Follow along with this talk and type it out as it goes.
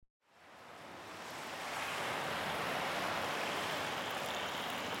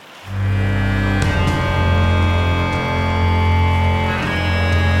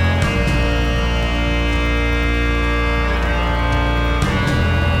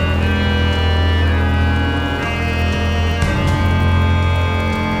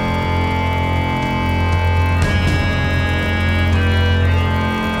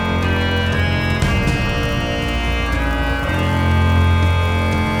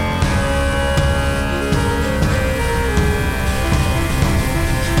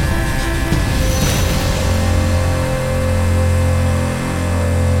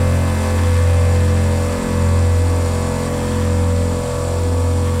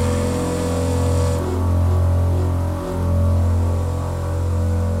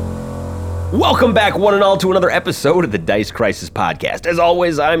Welcome back, one and all, to another episode of the Dice Crisis Podcast. As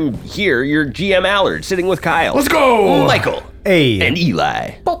always, I'm here, your GM Allard, sitting with Kyle. Let's go! Michael. Hey. And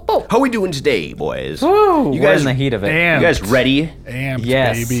Eli. How we doing today, boys? Woo, we're in the heat of it. Amped. You guys ready? Amped,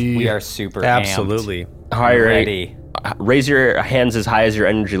 Yes, baby. we are super Absolutely. Higher, ready. Raise your hands as high as your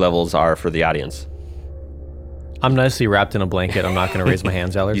energy levels are for the audience. I'm nicely wrapped in a blanket. I'm not going to raise my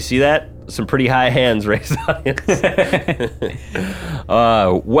hands, Allard. You see that? Some pretty high hands raised, audience.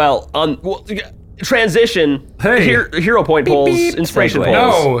 Transition. Hey. Hero point polls, beep. inspiration Segue.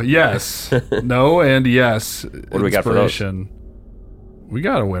 polls. No, yes. No, and yes. What do we got for those? We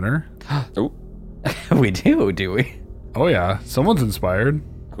got a winner. Ooh, We do we? Oh, yeah. Someone's inspired.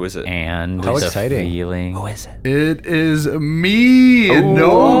 who is it? And How the exciting. feeling. Who is it? It is me.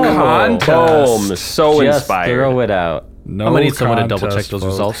 No Boom. contest. So Just inspired. throw it out. No I'm going to need someone to contest, double check those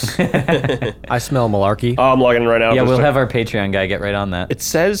folks. results. I smell malarkey. Oh, I'm logging in right now. Yeah, Just we'll check. have our Patreon guy get right on that. It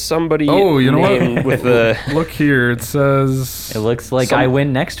says somebody. Oh, you know what? named with the Look here. It says... It looks like Some- I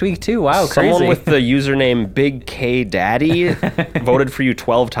win next week too. Wow, someone crazy. with the username Big K Daddy voted for you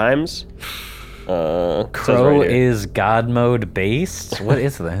 12 times. It says Crow right here. is God mode based. What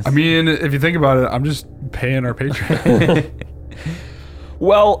is this? I mean, if you think about it, I'm just paying our Patreon.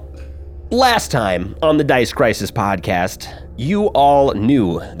 Well, last time on the Dice Crisis podcast, you all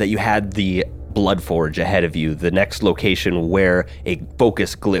knew that you had the Bloodforge ahead of you, the next location where a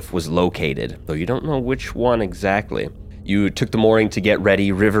focus glyph was located, though you don't know which one exactly. You took the morning to get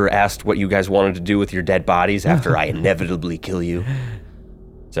ready. River asked what you guys wanted to do with your dead bodies after I inevitably kill you.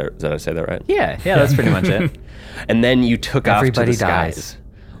 Did I say that right? yeah, that's pretty much it. And then you took off to Everybody the skies,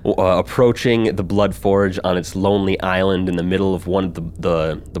 approaching the Bloodforge on its lonely island in the middle of one of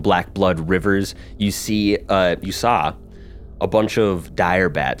the Black Blood rivers. You saw a bunch of dire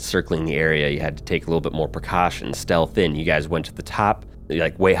bats circling the area. You had to take a little bit more precaution, stealth in. You guys went to the top,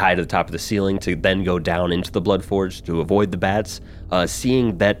 like way high to the top of the ceiling, to then go down into the Bloodforge to avoid the bats.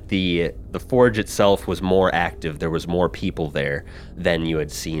 Seeing that the forge itself was more active, there was more people there than you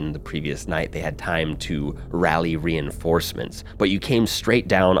had seen the previous night. They had time to rally reinforcements. But you came straight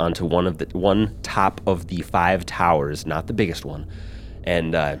down onto one top of the 5 towers, not the biggest one,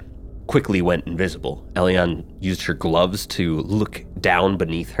 and quickly went invisible. Elion used her gloves to look down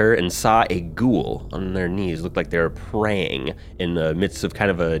beneath her and saw a ghoul on their knees. Looked like they were praying in the midst of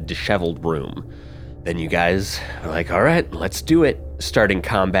kind of a disheveled room. Then you guys were like, all right, let's do it. Starting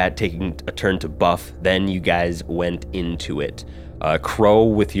combat, taking a turn to buff. Then you guys went into it. Crow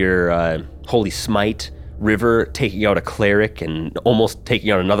with your Holy Smite. River taking out a cleric and almost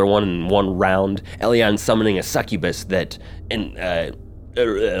taking out another one in one round. Elion summoning a succubus that...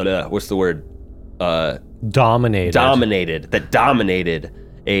 what's the word? Dominated. Dominated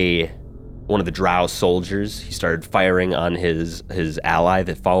one of the drow soldiers. He started firing on his ally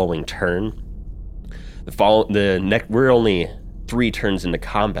the following turn. We're only 3 turns into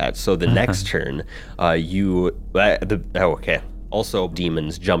combat, so the next turn, okay. Also,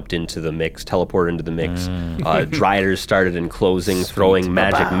 demons jumped into the mix, teleported into the mix. Driders started enclosing, throwing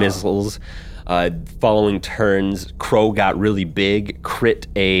magic missiles. Following turns, Crow got really big, crit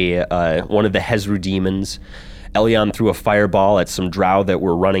one of the Hezru demons. Elion threw a fireball at some drow that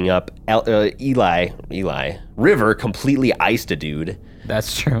were running up. River completely iced a dude.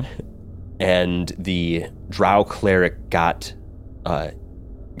 That's true. And the drow cleric got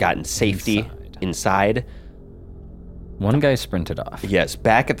in safety inside. One guy sprinted off. Yes,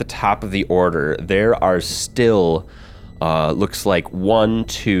 back at the top of the order, there are still, looks like 1,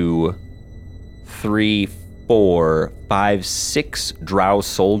 2, 3, 4, 5, 6 drow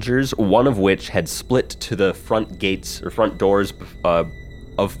soldiers, one of which had split to the front gates or front doors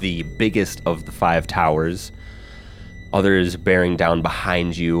of the biggest of the 5 towers. Others bearing down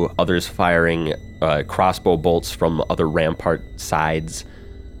behind you, others firing crossbow bolts from other rampart sides.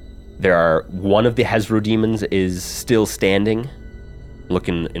 One of the Hezru demons is still standing,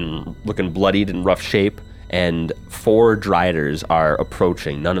 looking bloodied in rough shape, and 4 Driders are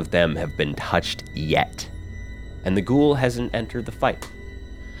approaching. None of them have been touched yet. And the ghoul hasn't entered the fight.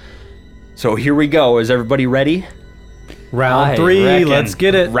 So here we go. Is everybody ready? Round I 3, reckon. let's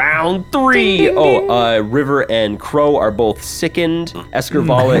get it. Round 3. River and Crow are both sickened.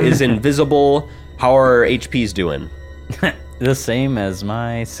 Escarvala is invisible. How are HPs doing? The same as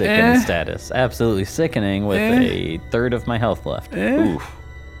my sickened status. Absolutely sickening with a third of my health left. Oof.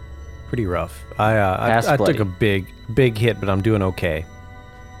 Pretty rough. I took a big hit, but I'm doing okay.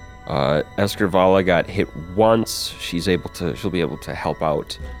 Escarvala got hit once. She'll be able to help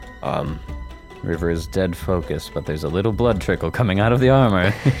out. River is dead focused, but there's a little blood trickle coming out of the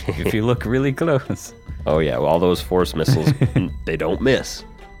armor if you look really close. Oh yeah, well, all those force missiles, they don't miss.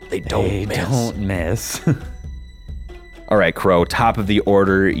 They don't miss. All right, Crow, top of the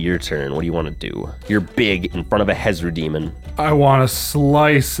order, your turn. What do you want to do? You're big in front of a Hezru demon. I want to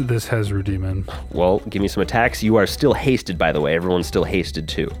slice this Hezru demon. Well, give me some attacks. You are still hasted, by the way. Everyone's still hasted,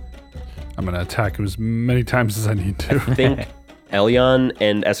 too. I'm going to attack him as many times as I need to. I think Elyon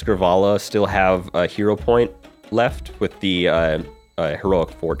and Escrivala still have a hero point left with the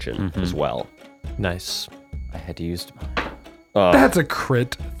heroic fortune as well. Nice. I had used mine. That's a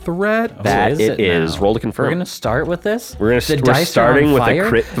crit threat. That it is. Roll to confirm. We're gonna start with this. We're starting with a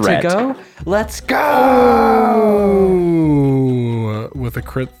crit threat. To go. Let's go. Oh, with a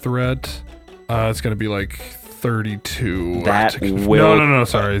crit threat, it's gonna be like 32. That will. No.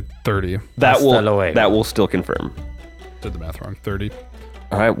 Sorry, 30. That will still confirm. Did the math wrong. 30.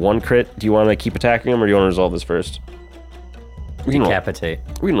 All right, one crit. Do you want to keep attacking him, or do you want to resolve this first? We can Decapitate.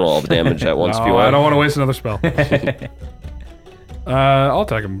 We can roll all the damage at once if you No, want. I don't want to waste another spell. I'll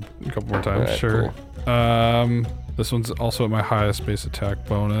attack him a couple more times. Alright, sure. cool. This one's also at my highest base attack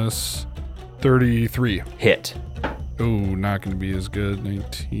bonus. 33. Hit. Oh, not going to be as good.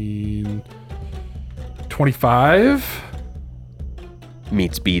 19. 25.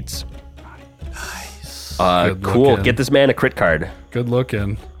 Meets beats. Nice. Cool. looking. Get this man a crit card. Good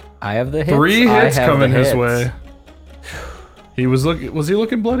looking. I have the hits. 3 hits I have coming the his hits. way. He was he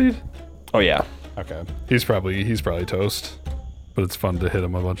looking bloodied? Oh yeah. Okay. He's probably toast. But it's fun to hit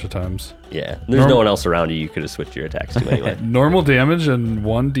him a bunch of times. Yeah. There's no one else around you. You could have switched your attacks to anyway. Normal damage and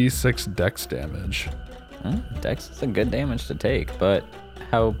 1d6 dex damage. Dex is a good damage to take, but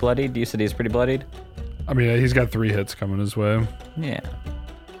how bloodied? You said he's pretty bloodied? I mean, he's got 3 hits coming his way. Yeah.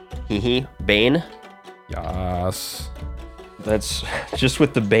 Bane. Yes. That's just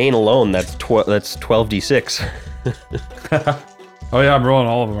with the Bane alone. That's 12d6. Oh yeah, I'm rolling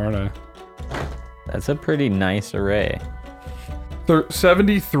all of them, aren't I? That's a pretty nice array.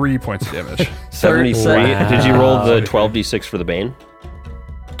 73 points of damage. 73. Wow. Did you roll the 12d6 for the Bane?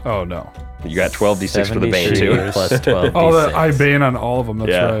 Oh no. You got 12d6 for the Bane too. 73 plus 12 Oh, I bane on all of them.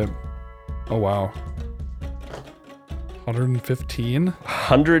 That's Yeah. right. Oh wow. 115.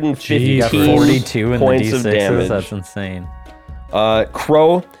 115 You got 42 in the points of D6s. damage. That's insane.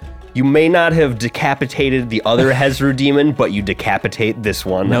 Crow, you may not have decapitated the other Hezru demon, but you decapitate this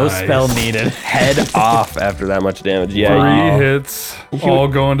one. No Nice. spell needed. Head off after that much damage. Yeah. 3 hits, all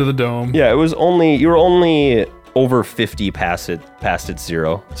going to the dome. Yeah, you were only over 50 past its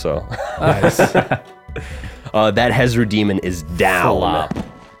 0. So Nice. that Hezru demon is down. Flop.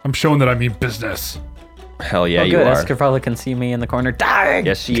 I'm showing that I mean business. Hell yeah, Oh, you good. are. Escarfala can see me in the corner dying.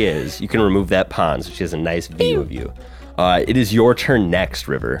 Yes, she is. You can remove that pawn, so she has a nice view of you. It is your turn next,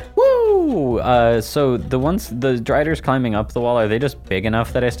 River. Woo! So the Driders climbing up the wall, are they just big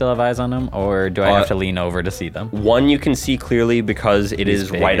enough that I still have eyes on them, or do I have to lean over to see them? One you can see clearly because it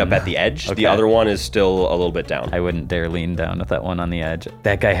is big right up and- at the edge. Okay. The other one is still a little bit down. I wouldn't dare lean down with that one on the edge.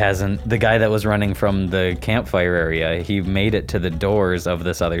 That guy hasn't. The guy that was running from the campfire area, he made it to the doors of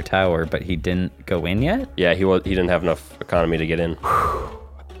this other tower, but he didn't go in yet. Yeah, he didn't have enough economy to get in.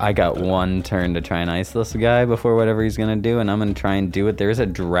 I got one turn to try and ice this guy before whatever he's gonna do, and I'm gonna try and do it. There's a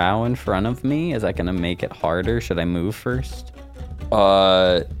drow in front of me. Is that gonna make it harder? Should I move first?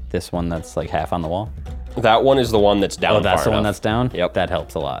 This one that's like half on the wall. That one is the one that's down. Oh, that's far the one enough. that's down? Yep. That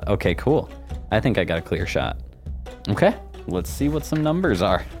helps a lot. Okay, cool. I think I got a clear shot. Okay, let's see what some numbers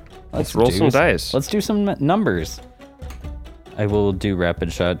are. Let's roll some dice. Let's do some numbers. I will do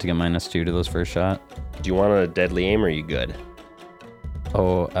rapid shot to get -2 to those first shot. Do you want a deadly aim or are you good?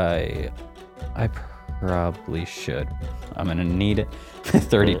 Oh, I probably should. I'm gonna need it.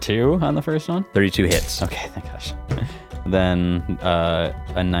 32 on the first one? 32 hits. Okay, thank gosh. Then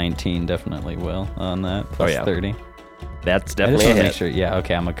a 19 definitely will on that. Plus yeah. 30. That's I just definitely a want to hit. make sure. Yeah,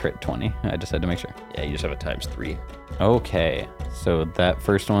 okay, I'm a crit 20. I just had to make sure. Yeah, you just have a ×3. Okay, so that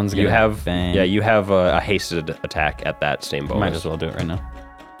first one's gonna You have bang. you have a hasted attack at that same bonus. Might as well do it right now.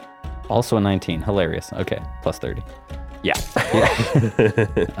 Also a 19. Hilarious. Okay, plus 30. Yeah.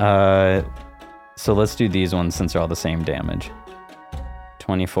 So let's do these ones since they're all the same damage.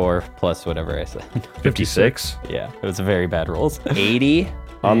 24 plus whatever I said. 56. Yeah, it was very bad rolls. 80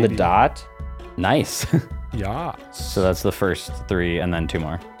 on the 80. dot. Nice. Yeah. So that's the first 3 and then 2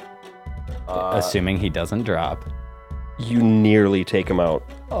 more. Assuming he doesn't drop. You nearly take him out.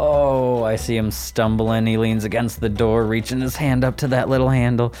 Oh, I see him stumbling. He leans against the door, reaching his hand up to that little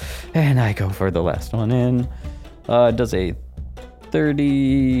handle. And I go for the last one in. Does a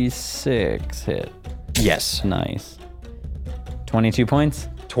 36 hit. Yes. Nice. 22 points.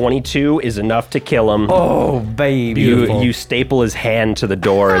 22 is enough to kill him. Oh, baby. You staple his hand to the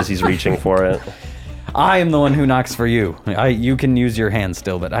door as he's reaching for it. I am the one who knocks for you. You can use your hand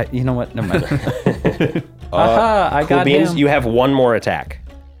still, but you know what? Never mind. I got him. You have one more attack.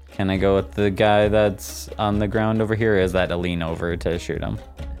 Can I go with the guy that's on the ground over here? Or is that a lean over to shoot him?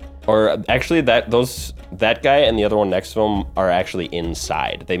 Or actually, that guy and the other one next to him are actually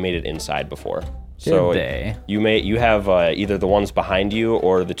inside. They made it inside before. So you have either the ones behind you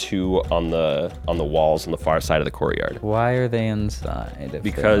or the two on the walls on the far side of the courtyard. Why are they inside?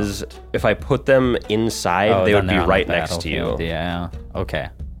 Because if I put them inside, they would be right next to you. Yeah. Okay.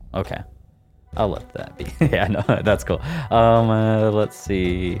 I'll let that be. Yeah, no, that's cool. Let's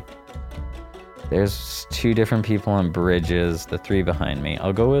see. There's 2 different people on bridges, the 3 behind me.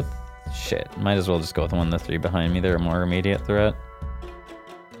 I'll go with... Shit, might as well just go with the 3 behind me. They're a more immediate threat.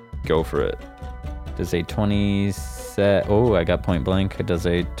 Go for it. Does a 20 set... Oh, I got point blank. Does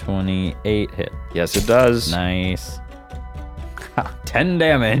a 28 hit? Yes, it does. Nice. 10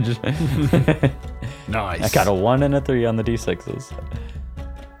 damage. Nice. I got a 1 and a 3 on the d6s.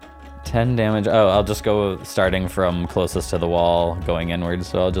 10 damage. Oh, I'll just go starting from closest to the wall, going inwards.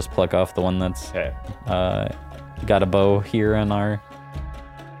 So I'll just pluck off the one that's got a bow here in our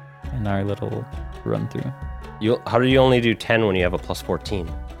little run through. How do you only do 10 when you have a plus 14?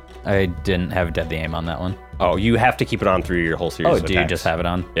 I didn't have deadly aim on that one. Oh, you have to keep it on through your whole series. Oh, do you just have it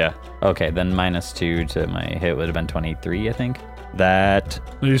on? Yeah. Okay, then -2 to my hit would have been 23, I think. No,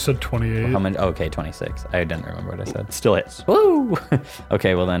 you said 28. How many? Okay, 26. I didn't remember what I said. Still hits. Woo!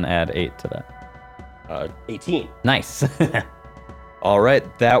 Okay, well then add 8 to that. 18. Nice. All right,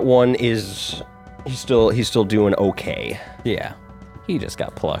 that one is he's still doing okay. Yeah, he just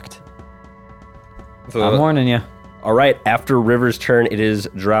got plucked. I'm warning you. All right, after River's turn, it is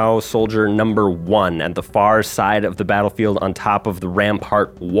Drow Soldier number 1 at the far side of the battlefield on top of the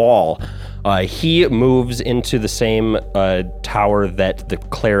rampart wall. He moves into the same tower that the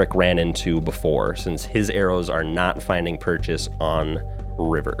cleric ran into before, since his arrows are not finding purchase on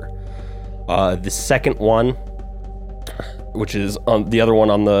River. The second one, which is on the other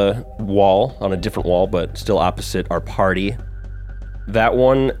one on the wall, on a different wall, but still opposite our party. That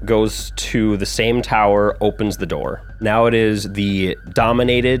one goes to the same tower, opens the door. Now it is the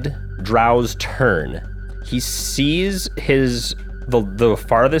dominated Drow's turn. He sees the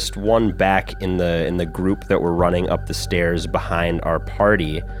farthest one back in the group that were running up the stairs behind our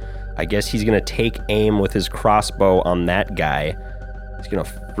party. I guess he's gonna take aim with his crossbow on that guy. He's gonna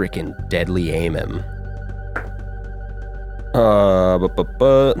freaking deadly aim him.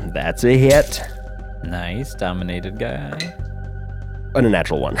 That's a hit. Nice, dominated guy. And a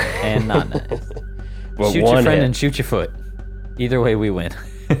natural one. And not nice. But shoot your friend and shoot your foot. Either way, we win.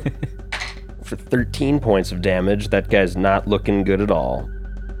 For 13 points of damage, that guy's not looking good at all.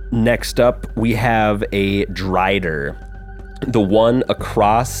 Next up, we have a Drider. The one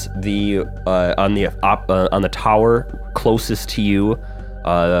across the on the tower closest to you.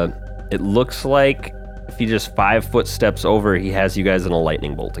 It looks like if he just 5 footsteps over, he has you guys in a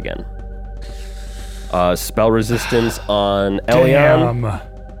lightning bolt again. Spell resistance on Elion.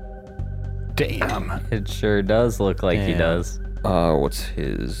 Damn. It sure does look like he does.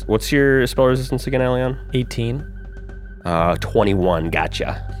 What's your spell resistance again, Elion? 18. 21,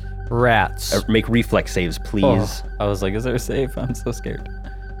 gotcha. Rats. Make reflex saves, please. I was like, is there a save? I'm so scared.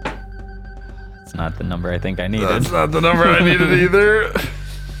 It's not the number I think I needed. That's not the number I needed either.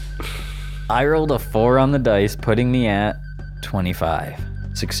 I rolled a 4 on the dice, putting me at 25.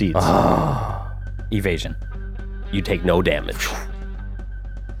 Succeeds. Evasion. You take no damage.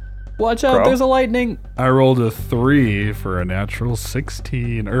 Watch out, there's a lightning. I rolled a 3 for a natural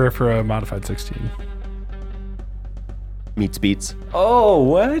 16, or for a modified 16. Meets beats. Oh,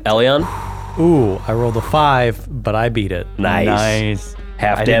 what? Elion? Ooh, I rolled a 5, but I beat it. Nice.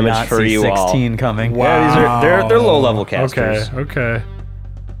 Half I damage did not for see you 16 all. coming. Wow. Yeah, they're low level casters. Okay.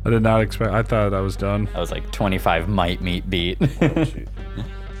 I did not expect. I thought I was done. I was like 25 might meet beat.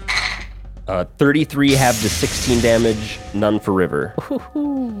 33 have the 16 damage, none for River.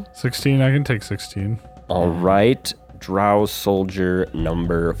 16, I can take 16. All right, Drow Soldier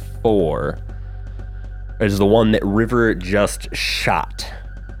number 4 is the one that River just shot.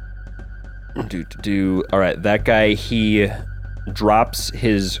 All right, that guy, he drops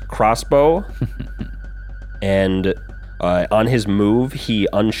his crossbow, and on his move, he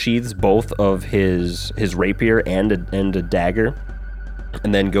unsheathes both of his rapier and a dagger,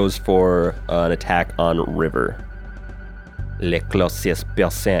 and then goes for an attack on River. Le closius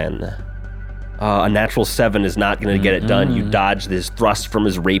personne. A natural 7 is not going to get it done. You dodge this thrust from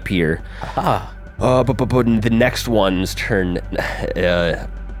his rapier. But the next one's turn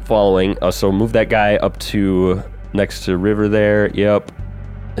following. So move that guy up to next to River there. Yep.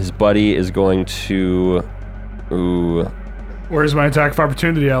 His buddy is going to... Ooh. Where's my attack of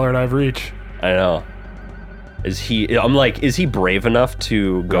opportunity, Allard? I have reach. I know. Is he brave enough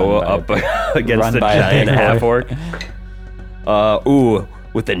to go up against the giant half-orc?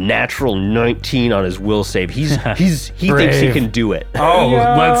 With a natural 19 on his will save. He thinks he can do it. Oh,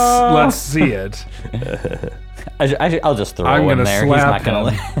 yeah. let's see it. I'll just throw him there. He's not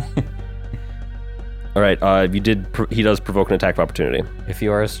gonna All right, he does provoke an attack of opportunity. If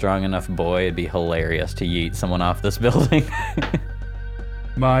you are a strong enough boy, it'd be hilarious to yeet someone off this building.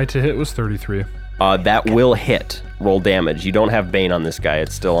 My to hit was 33. That will hit. Roll damage. You don't have Bane on this guy.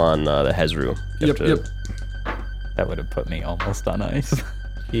 It's still on the Hezru. Yep. That would have put me almost on ice.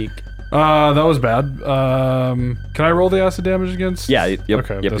 Eek. That was bad. Can I roll the acid damage against? Yeah, yep.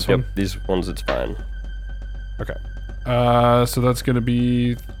 Okay, yep. this one? These ones, it's fine. Okay. So that's going to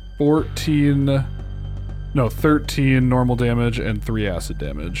be 13 normal damage and 3 acid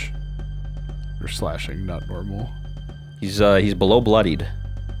damage. Or slashing, not normal. He's below bloodied.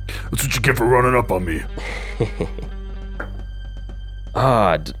 That's what you get for running up on me.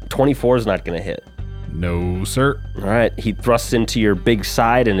 24 is not going to hit. No, sir. All right, he thrusts into your big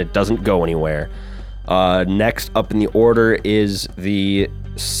side and it doesn't go anywhere. Next up in the order is the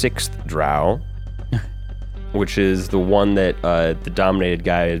 6th drow, which is the one that the dominated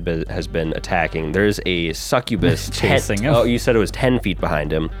guy has been attacking. There's a succubus chasing him. Oh, you said it was 10 feet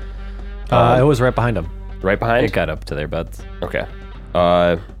behind him. It was right behind him. Right behind? It got up to their butts. Okay.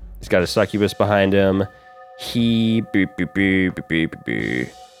 He's got a succubus behind him.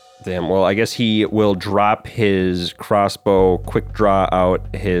 Damn, well, I guess he will drop his crossbow, quick draw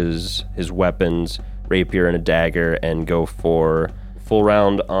out his weapons, rapier and a dagger, and go for full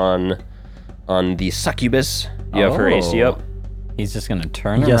round on the succubus. You have her AC up? He's just going to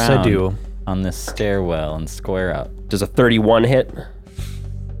turn around. Yes, I do. On this stairwell and square up. Does a 31 hit?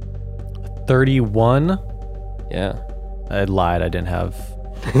 31? Yeah. I lied. I didn't have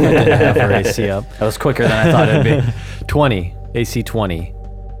her AC up. That was quicker than I thought it'd be. 20. AC 20.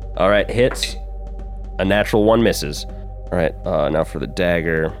 All right, hits. A natural 1 misses. All right, now for the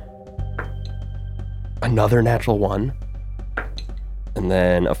dagger. Another natural 1. And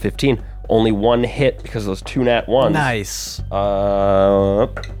then a 15. Only 1 hit because of those 2 nat 1s. Nice.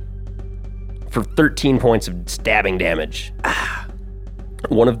 For 13 points of stabbing damage.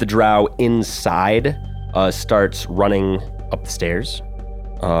 One of the drow inside starts running up the stairs.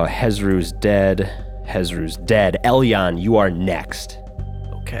 Hezru's dead. Elyon, you are next.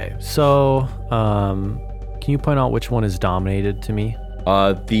 Okay, so can you point out which one is dominated to me?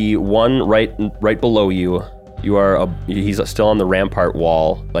 The one right below you. He's still on the rampart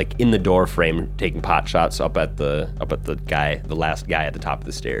wall, like in the door frame, taking pot shots up at the last guy at the top of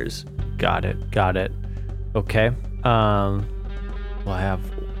the stairs. Got it. Okay. Well, I have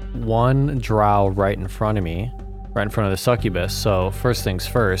one drow right in front of me, right in front of the succubus. So first things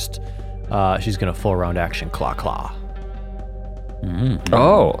first, she's gonna full round action claw. Mm-hmm.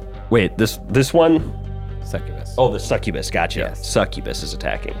 Oh, wait, this one? Succubus. Oh, the succubus, gotcha. Yes. Succubus is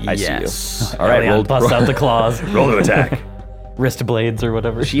attacking. I see you. All right, we'll bust out the claws. Roll to attack. Wrist blades or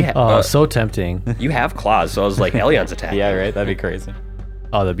whatever. So tempting. You have claws, so I was like, Elyon's attacking. Yeah, right? That'd be crazy.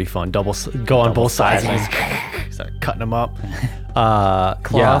 Oh, that'd be fun. Go on both sides. Start cutting them up.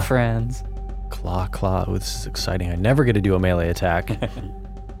 Claw friends. Claw. Ooh, this is exciting. I never get to do a melee attack.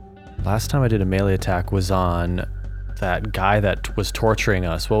 Last time I did a melee attack was on that guy that was torturing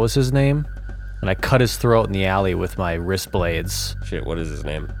us. What was his name? And I cut his throat in the alley with my wrist blades. Shit, what is his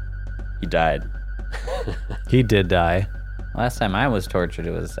name? He died. He did die. Last time I was tortured,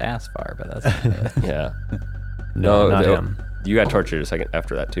 it was Asfar, but that's yeah. No, not him. You got tortured a second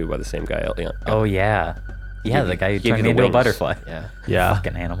after that too by the same guy, Elyon. Oh yeah. Yeah, the guy who turned me into a butterfly. Yeah.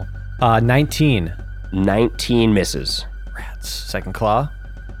 Fucking animal. 19. 19 misses. Rats. Second claw.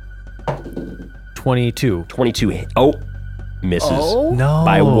 22. 22 hit. Oh, misses. Oh no!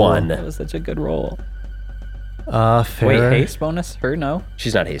 By 1. That was such a good roll. Fair. Wait, haste bonus? Her? No?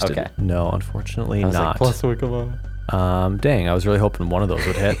 She's not hasted. Okay. No, unfortunately I was not. Like, plus dang, I was really hoping one of those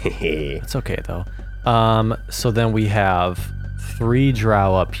would hit. It's okay though. So then we have 3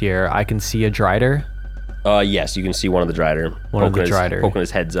 drow up here. I can see a drider. Yes, you can see one of the drider. Poking his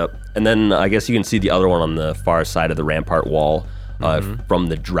heads up. And then I guess you can see the other one on the far side of the rampart wall from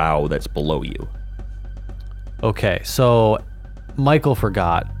the drow that's below you. Okay, so Michael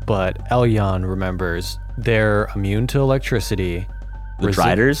forgot, but Elyon remembers they're immune to electricity. The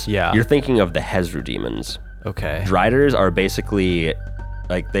Driders? Yeah. You're thinking of the Hezru demons. Okay. Driders are basically,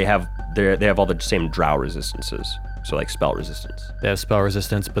 like, they have all the same drow resistances. So, like, spell resistance. They have spell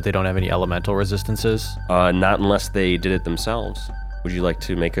resistance, but they don't have any elemental resistances? Not unless they did it themselves. Would you like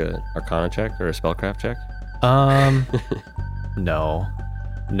to make a Arcana check or a Spellcraft check? No.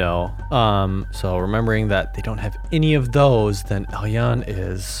 So remembering that they don't have any of those, then Elyon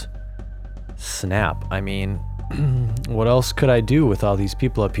is snap. I mean, what else could I do with all these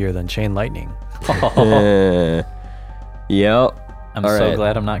people up here than chain lightning? Yep. I'm All so right.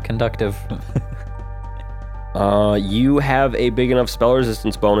 glad I'm not conductive. You have a big enough spell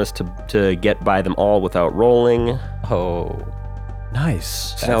resistance bonus to get by them all without rolling. Oh.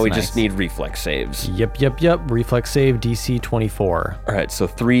 Nice. So now we That's just nice. need reflex saves. Yep. Reflex save DC 24. All right, so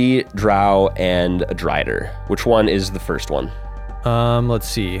 3 drow and a drider. Which one is the first one? Let's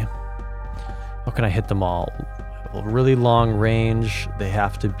see. How can I hit them all? A really long range. They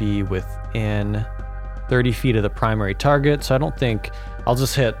have to be within 30 feet of the primary target. So I don't think I'll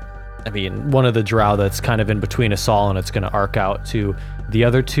just hit, one of the drow that's kind of in between us all, and it's going to arc out to the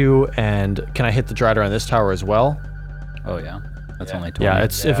other two. And can I hit the drider on this tower as well? Oh, yeah. That's only 20. Yeah,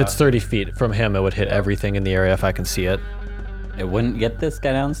 if it's 30 feet from him, it would hit everything in the area if I can see it. It wouldn't get this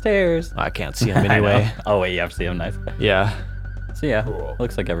guy downstairs. I can't see him I know. anyway. Oh, wait, you have to see him. Nice. Yeah. So, yeah,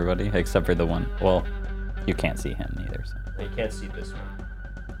 looks like everybody except for the one. Well, you can't see him either. So. You can't see this one.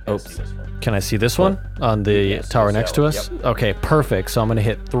 Oops. Can I see this one on the tower next to us? Yep. Okay, perfect. So I'm going to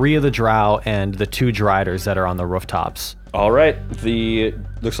hit 3 of the drow and the 2 driders that are on the rooftops. All right,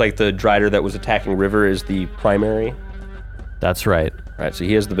 looks like the drider that was attacking River is the primary. That's right. All right, so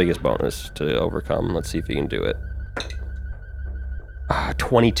he has the biggest bonus to overcome. Let's see if he can do it.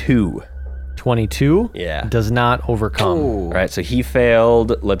 22. 22 Yeah. does not overcome. All right, so he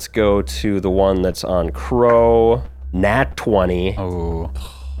failed. Let's go to the one that's on Crow. Nat 20. Oh.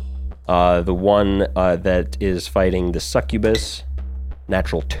 The one that is fighting the succubus.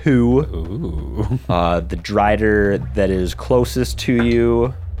 Natural 2. Ooh. The drider that is closest to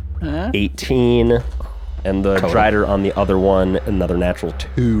you. 18. And the drider on the other one, another natural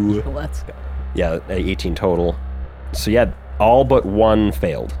 2. Let's go. Yeah, 18 total. So yeah, all but one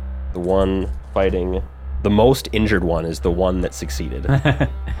failed. The one fighting, the most injured one is the one that succeeded.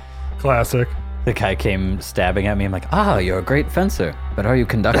 Classic. The guy came stabbing at me. I'm like, you're a great fencer, but are you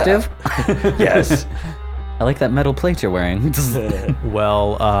conductive? Yes. I like that metal plate you're wearing.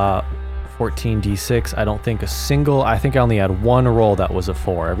 Well, 14d6. I don't think I think I only had one roll that was a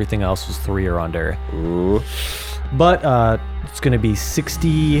 4. Everything else was 3 or under. Ooh. But it's going to be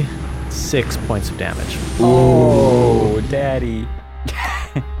 66 points of damage. Oh, daddy.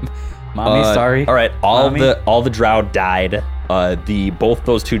 Mommy, sorry. All right, all Mommy? the drow died. Both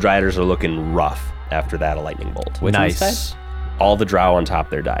those 2 driders are looking rough after that lightning bolt. Which one's Nice. died? All the drow on top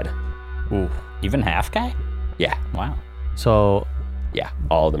there died. Ooh. Even half guy? Yeah, Wow. So yeah,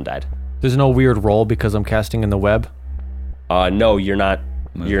 all of them died. there's no weird roll because I'm casting in the web. No, you're not.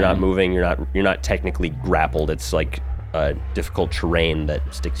 You're not Moving. moving. You're not technically grappled. It's like difficult terrain that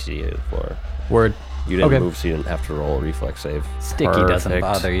sticks to you. For Word. you didn't Okay. move, so you didn't have to roll a reflex save. Sticky doesn't Perfect.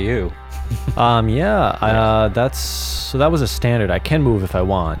 bother you. So that was a standard. I can move if I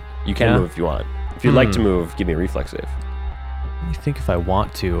want. You can Yeah? move if you want. If you'd like to move, give me a reflex save. Let me think if I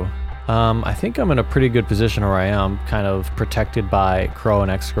want to. I think I'm in a pretty good position where I am, kind of protected by Crow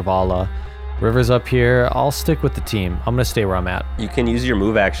and Excravala. River's up here. I'll stick with the team. I'm gonna stay where I'm at. You can use your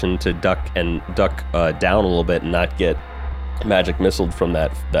move action to duck down a little bit and not get magic missiled from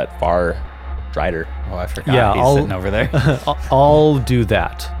that far drider. Oh, I forgot Yeah, he's sitting over there. I'll do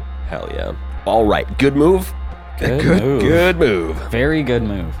that. Hell yeah! All right, good move. Good move. Good move. Very good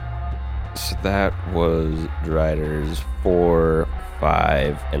move. So that was driders 4,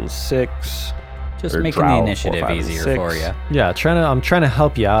 5, and 6. Just Or making drow, the 4, initiative 5, and easier 6. for you. Yeah, I'm trying to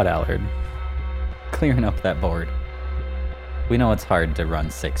help you out, Allard. Clearing up that board. We know it's hard to run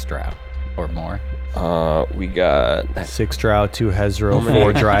 6 drow or more. We got 6 drow, 2 Hezro,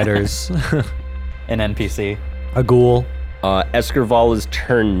 4 driders, An NPC. a ghoul. Escarvala's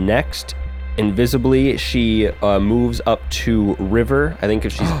turn next. Invisibly, she moves up to River. I think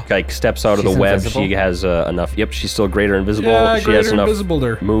if she steps out of the She's web, invisible? she has enough. Yep, she's still greater invisible. Yeah, she has greater enough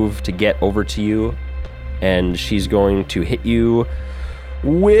invisible-der. move to get over to you, and she's going to hit you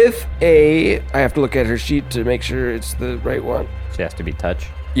with a. I have to look at her sheet to make sure it's the right one. She has to be touch.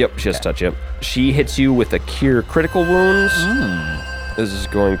 Yep, she has to touch. Yep, she hits you with a cure critical wounds. This is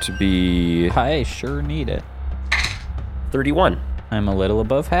going to be I sure need it. 31. I'm a little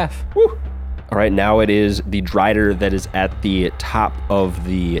above half. Woo. All right, now it is the drider that is at the top of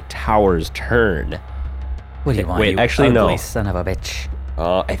the tower's turn. What do you want, Wait, you actually, ugly no. son of a bitch?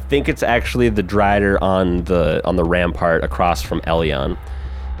 I think it's actually the drider on the rampart across from Elyon.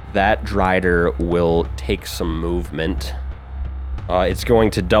 That drider will take some movement. It's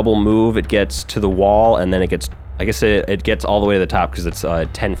going to double move. It gets to the wall, and then it gets I guess it gets all the way to the top because it's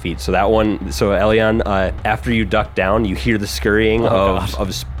 10 feet. So that one, so Elion, after you duck down, you hear the scurrying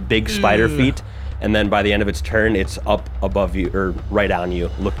of big spider feet. And then by the end of its turn, it's up above you, or right on you,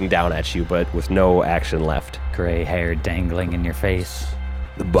 looking down at you, but with no action left. Gray hair dangling in your face.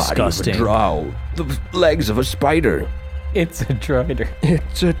 The body Disgusting. of a drow. The legs of a spider. It's a drider.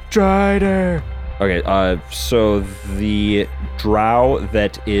 It's a drider. Okay, so the drow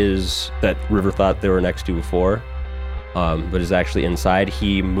that River thought they were next to before, but is actually inside,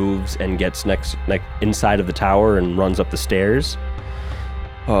 he moves and gets next inside of the tower and runs up the stairs.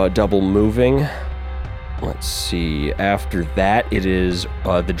 Double moving. Let's see. After that, it is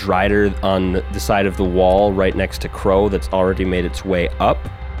the Drider on the side of the wall right next to Crow that's already made its way up.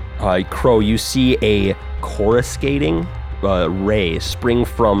 Crow, you see a coruscating ray spring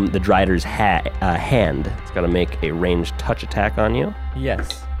from the Drider's hand. It's got to make a ranged touch attack on you.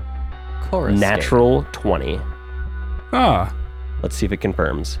 Yes. Chorus. Natural 20. Ah. Let's see if it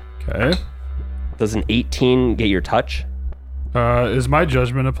confirms. Okay. Does an 18 get your touch? Is my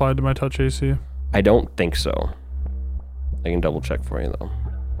judgment applied to my touch AC? I don't think so. I can double check for you though.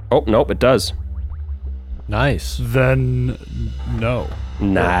 Oh, nope, it does. Nice. Then no.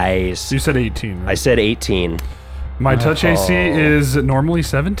 Nice. You said 18, I right? said 18. My touch AC is normally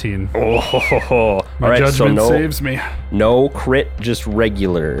 17. Oh, My all right, judgment so saves me. no crit, just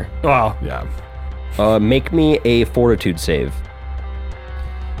regular. Well, yeah. Make me a fortitude save.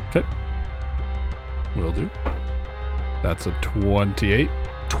 Okay. Will do. That's a 28.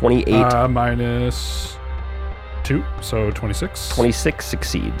 28. Minus 2, so 26. 26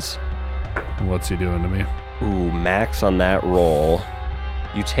 succeeds. What's he doing to me? Ooh, max on that roll.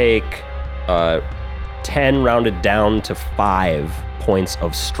 You take 10 rounded down to 5 points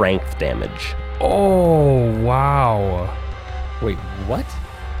of strength damage. Oh, wow. Wait, what?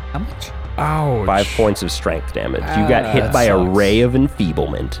 How much? Ouch. 5 points of strength damage. You got hit that by a sucks. ray of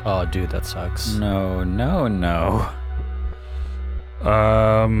enfeeblement. Oh, dude, that sucks. No.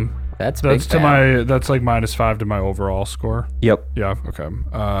 That's big That's bad. that's like -5 to my overall score. Yep. Yeah, okay.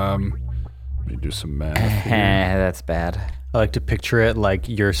 Let me do some math here. That's bad. I like to picture it like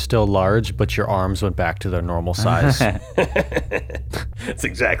you're still large, but your arms went back to their normal size. That's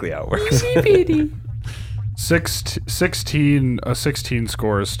exactly how it works. 16, a 16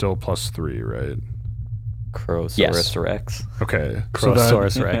 score is still +3, right? Crosaurus Yes. Rex. Okay.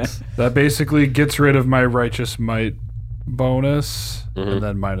 Crosaurus Rex. That basically gets rid of my righteous might bonus and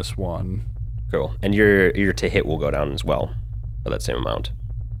then -1. Cool. And your to hit will go down as well for that same amount.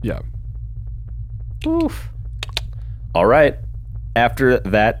 Yeah. Oof. All right. After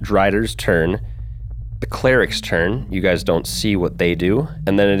that Drider's turn, the Cleric's turn. You guys don't see what they do.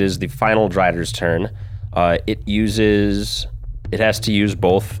 And then it is the final Drider's turn. It has to use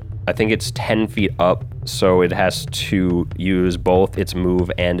both. I think it's 10 feet up, so it has to use both its move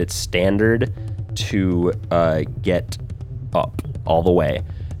and its standard to get up all the way.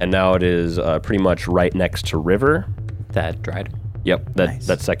 And now it is pretty much right next to River. That dried. Yep,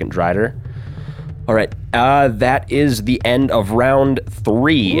 that second Drider. All right, that is the end of round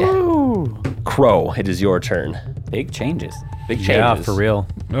 3. Woo! Crow, it is your turn. Big changes. Big changes. Yeah, for real.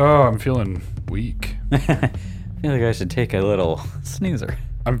 Oh, I'm feeling weak. I feel like I should take a little snoozer.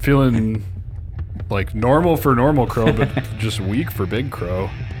 I'm feeling like normal for normal Crow, but just weak for Big Crow.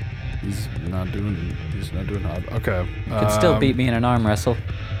 He's not doing hot. Okay. Could still beat me in an arm wrestle.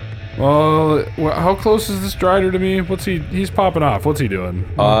 Well, how close is this Drider to me? He's popping off. What's he doing?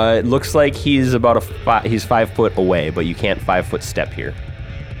 It looks like he's about he's 5 foot away, but you can't 5 foot step here.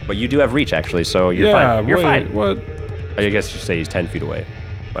 But you do have reach actually, so you're fine. You're fine. What? I guess you say he's 10 feet away.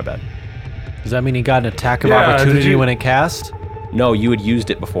 My bad. Does that mean he got an attack of Yeah, did opportunity you- when it cast? No, you had used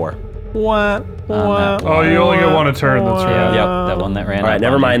it before. What? that Oh, you only get one a turn. That's right. Yep. That one that ran All right, up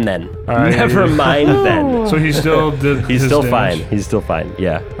never on mind you. then. right. Never mind then. So he still did. He's his still damage? fine. He's still fine.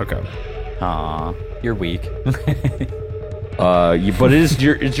 Yeah. Okay. Aw, you're weak. But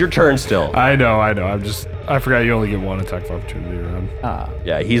it's your turn still. I know. I forgot you only get one attack of opportunity around.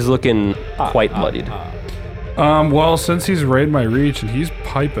 Yeah, he's looking quite bloodied. Well, since he's right in my reach and he's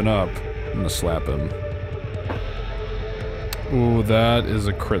piping up, I'm gonna slap him. Ooh, that is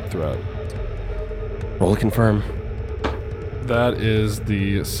a crit threat. Roll to confirm. That is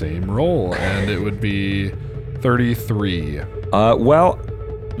the same roll, and it would be 33. Well,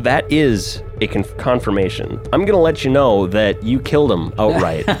 that is a confirmation. I'm gonna let you know that you killed him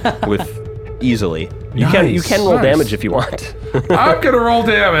outright with easily. You can roll Nice. damage if you want. I'm gonna roll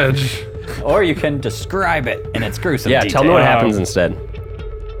damage. Or you can describe it in its gruesome Yeah, detail. tell me what happens instead.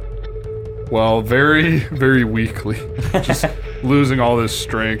 Well, very, very weakly. Just losing all this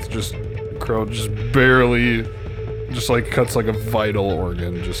strength. Crow just barely Just like cuts like a vital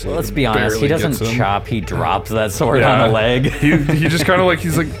organ. Just like, Let's be honest, he barely doesn't gets him. chop, he drops that sword Yeah. on the leg. He just kind of like,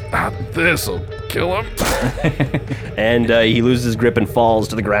 he's like, this'll kill him. And he loses his grip and falls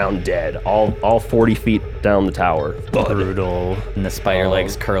to the ground dead, all 40 feet down the tower. Brutal. And the spider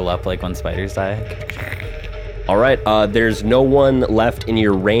legs curl up like when spiders die. All right, there's no one left in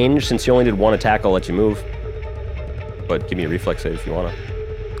your range. Since you only did one attack, I'll let you move. But give me a reflex save if you want to.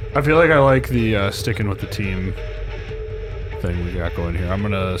 I feel like I like the sticking with the team thing we got going here. I'm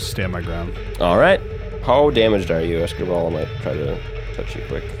gonna stand my ground. All right. How damaged are you? Escobar might try to touch you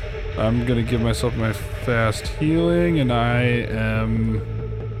quick. I'm gonna give myself my fast healing, and I am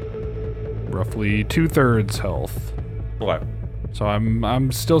roughly 2/3 health. Okay. So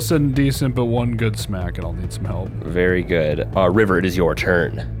I'm still sitting decent, but one good smack, and I'll need some help. Very good. River, it is your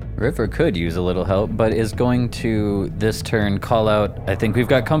turn. River could use a little help, but is going to, this turn, call out, I think we've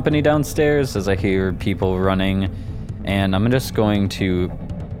got company downstairs, as I hear people running, and I'm just going to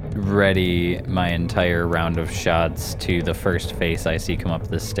ready my entire round of shots to the first face I see come up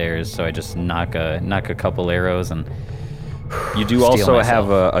the stairs, so I just knock a couple arrows and You do steal also myself. have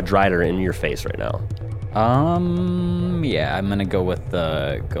a Drider in your face right now. Yeah, I'm gonna go with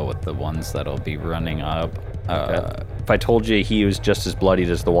the ones that'll be running up. If I told you he was just as bloodied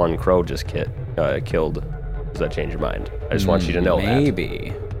as the one Crow just killed, does that change your mind? I just want you to know that.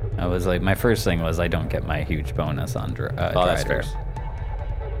 Maybe. I was like, my first thing was I don't get my huge bonus on Oh, that's fair. Driders.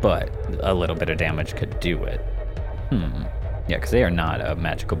 But a little bit of damage could do it. Yeah, because they are not a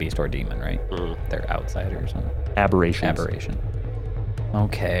magical beast or demon, right? They're outsiders. Aberrations. Aberration.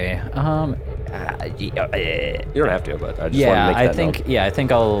 Okay. You don't have to, but I just want to make that I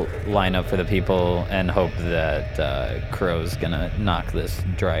think I'll line up for the people and hope that Crow's gonna knock this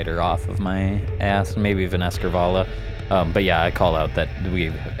Drider off of my ass, maybe even Escarvala. But yeah, I call out that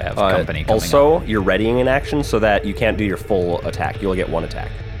we have company coming Also, up. you're readying an action so that you can't do your full attack. You'll get one attack.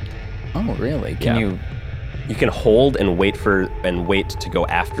 Oh, really? Can you? You can hold and wait to go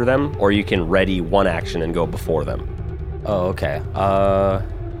after them, or you can ready one action and go before them. Oh, okay.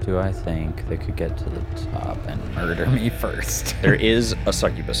 Do I think they could get to the top and murder me first? There is a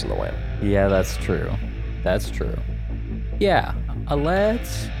succubus in the way. Yeah, that's true. That's true. Yeah,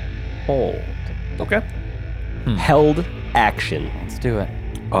 let's hold. Okay. Held action. Let's do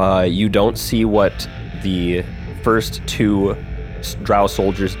it. You don't see what the first two drow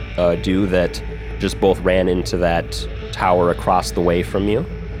soldiers do that just both ran into that tower across the way from you.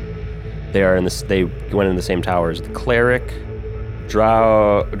 They went in the same tower as the cleric.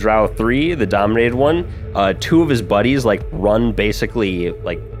 Drow 3, the dominated one, two of his buddies like run basically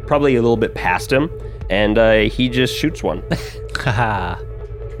like probably a little bit past him, and he just shoots one. Haha.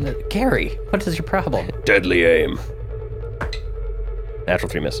 Gary, what is your problem? Deadly aim. Natural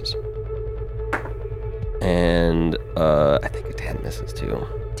 3 misses. And I think a 10 misses too.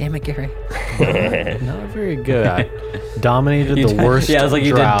 Damn it, Gary. Not very good. I dominated the worst. Yeah, I was like,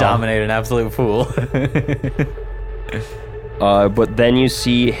 you drow. did dominate an absolute fool. But then you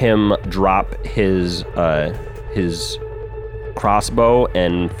see him drop his crossbow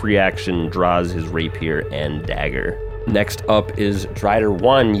and free action draws his rapier and dagger. Next up is Drider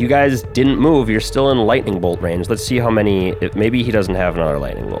 1. You guys didn't move. You're still in lightning bolt range. Let's see how many. Maybe he doesn't have another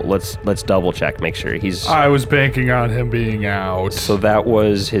lightning bolt. Let's double check. Make sure he's. I was banking on him being out. So that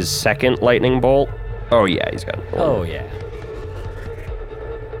was his second lightning bolt. Oh yeah, he's got it. Oh, yeah.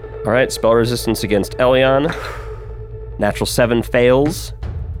 All right, spell resistance against Elion. Natural 7 fails.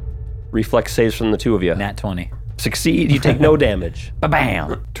 Reflex saves from the two of you. Nat 20. Succeed, you take no damage.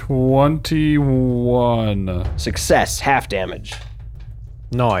 Ba-bam! 21. Success, half damage.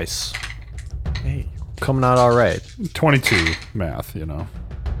 Nice. Hey, coming out all right. 22 math, you know.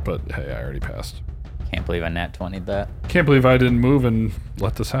 But hey, I already passed. Can't believe I nat 20'd that. Can't believe I didn't move and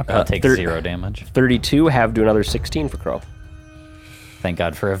let this happen. I'll take 0 damage. 32, have to another 16 for Crow. Thank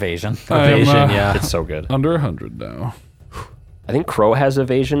God for evasion. Evasion, yeah. It's so good. Under 100 now. I think Crow has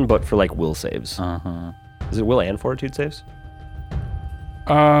evasion, but for like will saves. Uh-huh. Is it will and fortitude saves?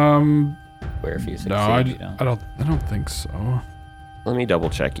 Where if you succeed, No, you don't. I don't think so. Let me double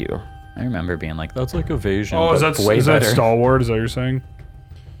check you. I remember being like, that's like evasion. Oh, is but that way is that better. stalwart? Is that what you're saying?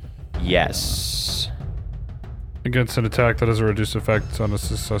 Yes. Against an attack that has a reduced effect on a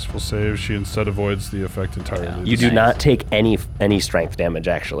successful save, she instead avoids the effect entirely. You do Nice. not take any strength damage,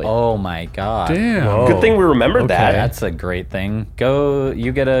 actually. Oh my God. Damn. Whoa. Good thing we remembered that. That's a great thing. Go,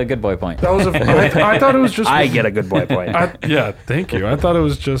 you get a good boy point. That was I thought it was just. I get a good boy point. Yeah, thank you. I thought it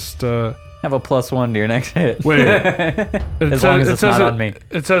was just Have a +1 to your next hit. Wait. As long as it's not on me.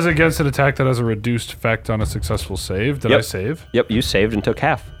 It says against an attack that has a reduced effect on a successful save. Did I save? Yep, you saved and took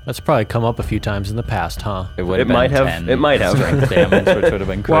half. That's probably come up a few times in the past, huh? It would It have might been have. 10 It might have. strength damage, which would have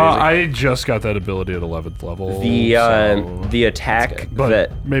been crazy. Well, I just got that ability at 11th level. The attack but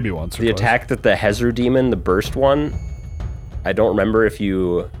that maybe once or the twice. attack that the Hezru demon, the burst one, I don't remember if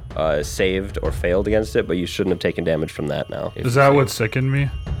you saved or failed against it, but you shouldn't have taken damage from that now. Is that what sickened me?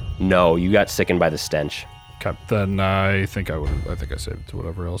 No, you got sickened by the stench. Okay, then I think I saved it to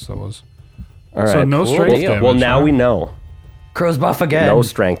whatever else that was. All right. So no cool strength deal. damage. Well, now huh? we know. Crow's buff again. No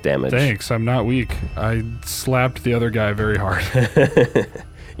strength damage. Thanks, I'm not weak. I slapped the other guy very hard.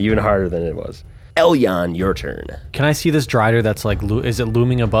 Even harder than it was. Elyon, your turn. Can I see this Drider that's like, is it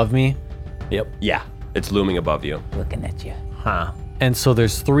looming above me? Yep. Yeah, it's looming above you. Looking at you. Huh. And so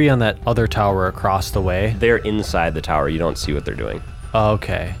there's 3 on that other tower across the way. They're inside the tower. You don't see what they're doing.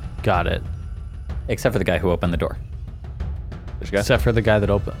 Okay, got it. Except for the guy who opened the door. Which guy? Except for the guy that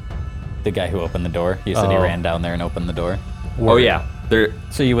opened. The guy who opened the door. You said he Oh. ran down there and opened the door. Oh yeah, they're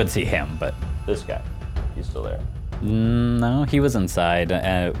So you would see him, but this guy. He's still there. no, he was inside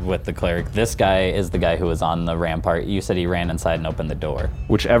with the cleric. This guy is the guy who was on the rampart. You said he ran inside and opened the door.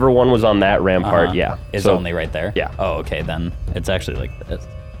 Whichever one was on that rampart, Uh-huh. yeah. Is So only right there? Yeah. Oh, okay, then it's actually like this.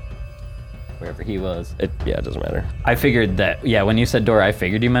 Wherever he was. it doesn't matter. I figured that, yeah, when you said door, I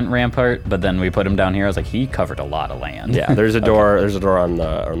figured you meant rampart, but then we put him down here. I was like, he covered a lot of land. Yeah, there's a door. There's a door on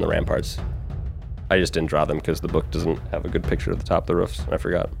the ramparts. I just didn't draw them because the book doesn't have a good picture of the top of the roofs. I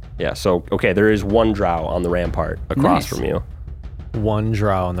forgot. Yeah, so okay, there is one drow on the rampart across Nice. from you. 1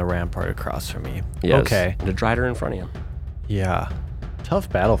 drow on the rampart across from me. Yes. Okay. And a Drider in front of you. Yeah. Tough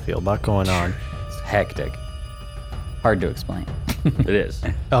battlefield, lot going on. It's hectic. Hard to explain. It is.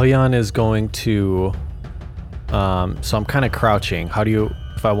 Elyon is going to, so I'm kind of crouching. How do you,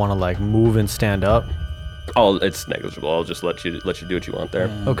 if I want to like move and stand up? Oh, it's negligible. I'll just let you do what you want there.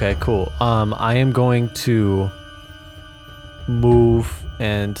 Okay, cool. I am going to move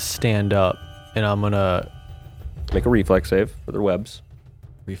and stand up, and I'm gonna Make a reflex save for the webs.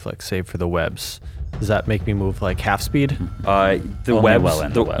 reflex save for the webs. Does that make me move like half speed? The Only webs, well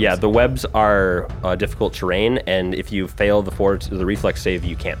in the webs. Yeah, the webs are difficult terrain, and if you fail the reflex save,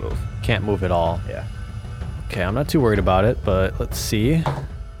 you can't move. Can't move at all. Yeah. Okay, I'm not too worried about it, but let's see.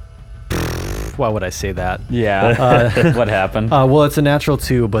 Why would I say that? Yeah. What happened? Well, it's a natural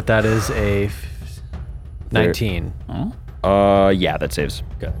 2, but that is a 19. Yeah, that saves.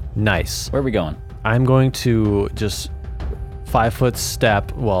 Good. Nice. Where are we going? I'm going to just 5-foot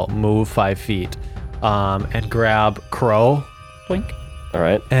step, well, move 5 feet, and grab Crow Blink. All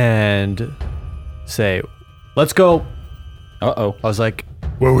right. and say, "Let's go." Uh-oh. I was like,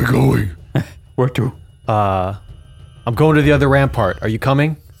 Where are we going? Where to? "I'm going to the other rampart. Are you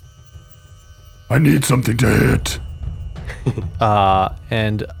coming?" I need something to hit.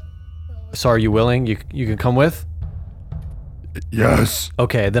 And so are you willing? You can come with? Yes.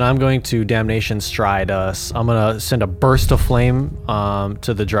 Okay, then I'm going to Damnation Stride us. I'm going to send a burst of flame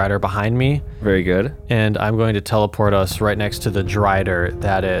to the Drider behind me, Very good. and I'm going to teleport us right next to the Drider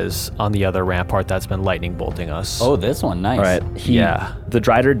that is on the other rampart that's been lightning bolting us. Oh, this one. Nice. All right. Yeah. The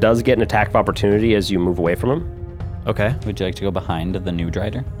Drider does get an attack of opportunity as you move away from him. Okay. Would you like to go behind the new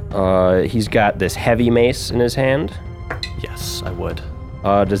Drider? He's got this heavy mace in his hand. Yes, I would.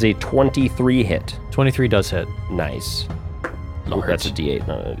 Does a 23 hit? 23 does hit. Nice. Ooh, that's a D8,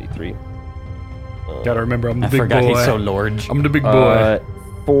 not a D3. Gotta remember, I'm the I big forgot boy. he's so large. I'm the big boy.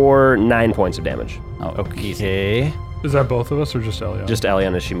 For 9 points of damage. Oh, easy. Okay. Is that both of us or just Elliot? Just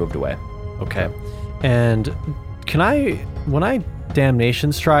Eliana as she moved away. Okay. And can when I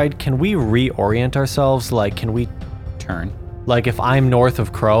Damnation Stride, can we reorient ourselves? Like, can we, Turn. like, if I'm north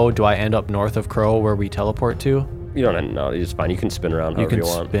of Crow, do I end up north of Crow where we teleport to? You don't know. It's fine. You can spin around You however can you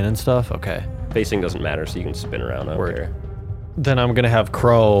want. spin and stuff? Okay. Facing doesn't matter, so you can spin around. I don't Word. care. Then I'm going to have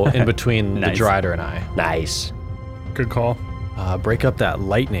Crow in between Nice. the Drider and I. Nice. Good call. Break up that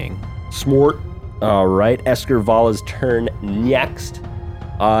lightning. Smart. All right. Escarvala's turn next.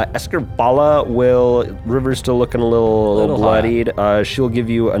 Escarvala River's still looking a little Little bloodied. She'll give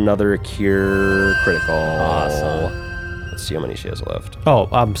you another cure critical. Awesome. Let's see how many she has left. Oh,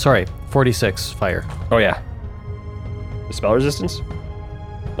 I'm sorry. 46 fire. Oh, yeah. The spell resistance?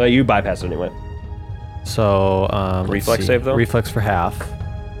 You bypass it anyway. So, let's Reflex see. save, though? Reflex for half.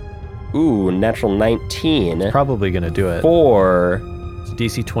 Ooh, natural 19 Probably going to do it. for It's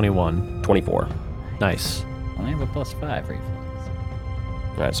DC 21. 24. Nice. Only have a +5 reflex.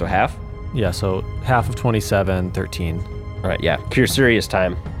 All right, so half? Yeah, so half of 27, 13. All right, yeah. Cure serious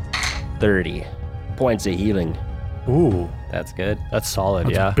time. 30 points of healing. Ooh. That's good. That's solid,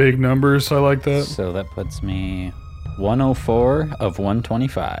 That's yeah. big numbers. I like that. So that puts me 104 of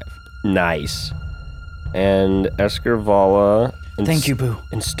 125. Nice. And Escarvala... Thank you, Boo.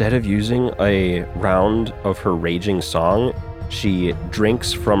 Instead of using a round of her raging song, she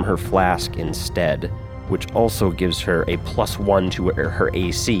drinks from her flask instead, which also gives her a +1 to her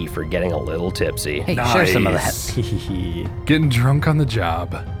AC for getting a little tipsy. Hey, share some of that. Nice. Getting drunk on the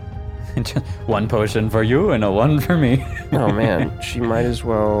job. One potion for you and a one for me. Oh man, she might as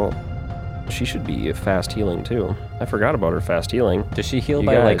well... She should be fast healing too. I forgot about her fast healing. Does she heal You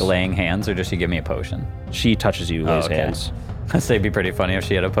by like guys- laying hands, or does she give me a potion? She touches you, lays hands. I'd say it'd be pretty funny if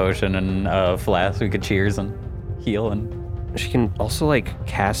she had a potion and a flask. We could cheers and heal and... She can also like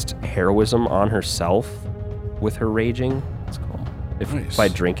cast heroism on herself with her raging. That's cool. Nice. By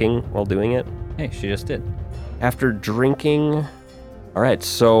drinking while doing it. Hey, she just did. After drinking... Alright,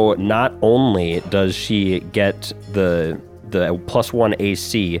 so not only does she get the +1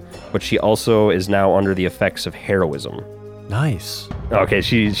 AC, but she also is now under the effects of heroism. Nice. Okay,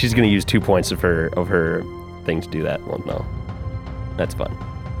 she's gonna use 2 points of her thing to do that. Well, no. That's fun.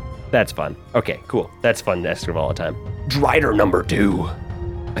 That's fun. Okay, cool. That's fun, Escarvala time. Drider number 2.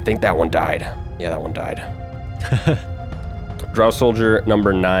 I think that one died. Yeah, that one died. Drow Soldier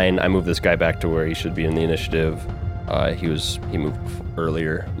number 9. I moved this guy back to where he should be in the initiative. He moved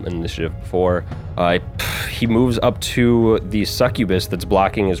earlier in the initiative before. He moves up to the succubus that's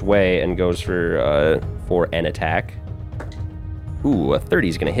blocking his way and goes for an attack. Ooh, a 30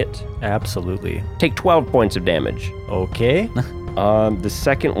 is gonna hit. Absolutely. Take 12 points of damage. Okay. The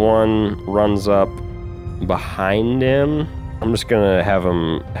second one runs up behind him. I'm just gonna have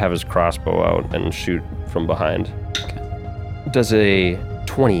him have his crossbow out and shoot from behind. Does a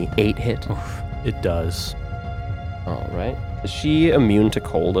 28 hit? It does. All right. Is she immune to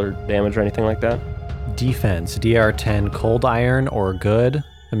cold or damage or anything like that? Defense, DR 10, cold iron or good.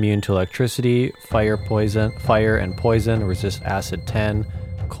 Immune to electricity, fire and poison, resist acid 10,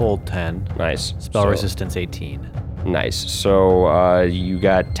 cold 10. Nice. Spell So- resistance 18. Nice. So you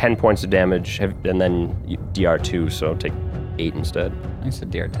got 10 points of damage, and then DR2, so take 8 instead. I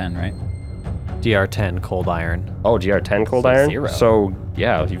said DR10, right? DR 10, cold iron. Oh, DR10 cold So iron? 0. So,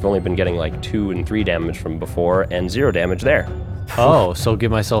 yeah, you've only been getting like 2 and 3 damage from before, and 0 damage there. Oh, so give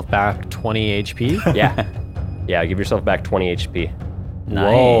myself back 20 HP? Yeah. Yeah, give yourself back 20 HP.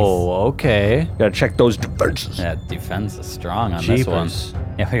 Nice. Whoa, okay. Gotta check those defenses. That defense is strong on this one. Jeepers.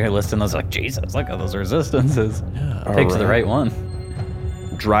 Yeah, you're listing those like, Jesus, look at those resistances. Picks the right one.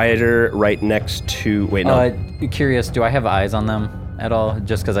 Dryader right next to... Wait, no. Curious, do I have eyes on them at all?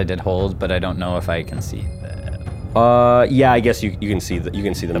 Just because I did hold, but I don't know if I can see that. Yeah, I guess you can see them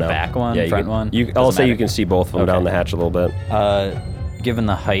The now. back one, yeah, front one? I'll Doesn't say you matter. can see both of them Okay. down the hatch a little bit. Given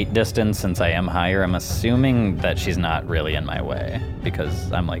the height distance, since I am higher, I'm assuming that she's not really in my way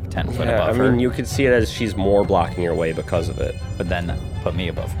because I'm like 10 foot Yeah, above I her. mean, you could see it as she's more blocking your way because of it. But then put me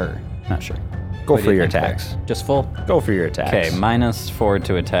above her. Not sure. Go What do for you your think there? attacks. Just full? Go for your attacks. Okay, -4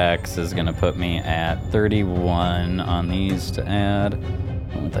 to attacks is gonna put me at 31 on these to add.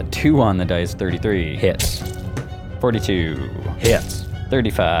 With a 2 on the dice, 33. Hits. 42. Hits.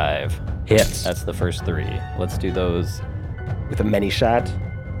 35. Hits. That's the first 3. Let's do those. With a many shot.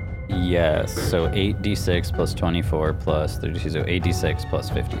 Yes, so 8d6 plus 24 plus 32, so 8d6 plus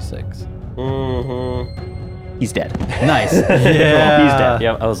 56. Mm-hmm. He's dead. Nice. He's dead.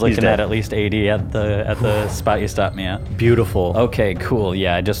 Yep, I was He's looking dead. at least 80 at the spot you stopped me at. Beautiful. Okay, cool.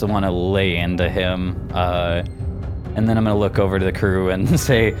 Yeah, I just want to lay into him, and then I'm gonna look over to the crew and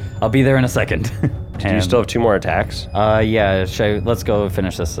say, "I'll be there in a second." Do you still have 2 more attacks? Yeah. Let's go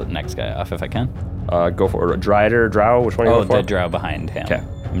finish this next guy off if I can. Go for it. Drider, Drow, which one are you Oh, going for? the drow behind him. 'Kay.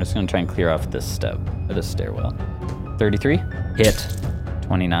 I'm just gonna try and clear off this this stairwell. 33, Hit.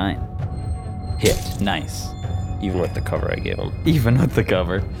 29. Hit. Nice. Even with the cover I gave him. Even with the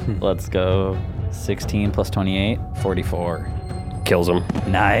cover. Let's go. 16 plus 28, 44. Kills him.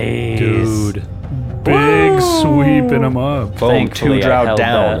 Nice. Dude. Big sweeping them up. Boom, Thankfully, 2 I Drow held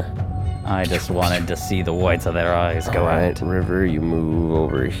down. that. I just wanted to see the whites of their eyes go All right, out. River, you move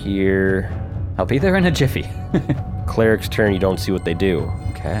over here. I'll be there in a jiffy. Cleric's turn, you don't see what they do.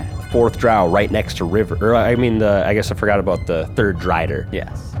 Okay. 4th Drow right next to River. Or, I mean, I guess I forgot about the 3rd Drider.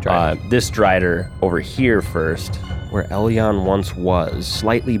 Yes. Try it. This Drider over here first, where Elyon once was,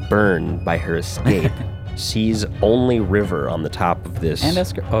 slightly burned by her escape, sees only River on the top of this. And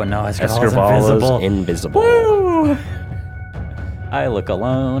oh no, Escarval's Escarvala's invisible. invisible. Woo! I look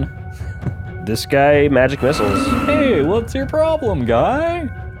alone. This guy, magic missiles. Hey, what's your problem, guy?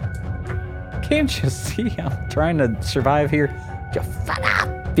 Can't you see I'm trying to survive here? You fat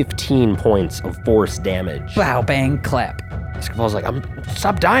up. 15 points of force damage. Wow, bang, clap. Escarval's like,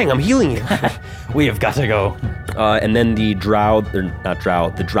 stop dying, I'm healing you. We have got to go. And then the the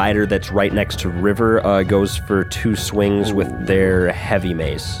Drider that's right next to River goes for 2 swings with their heavy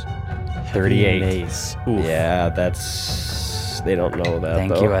mace. 38. Mace. Oof. Yeah, that's... They don't know that,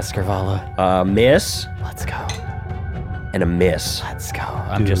 Thank though. you, Escarvala. Miss Let's go. and a miss. Let's go.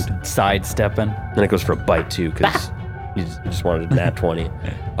 I'm just sidestepping. Then it goes for a bite, too, because you just wanted a nat 20.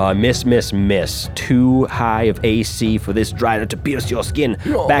 Miss. Too high of AC for this Drider to pierce your skin.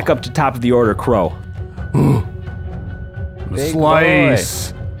 Back up to top of the order, Crow. Big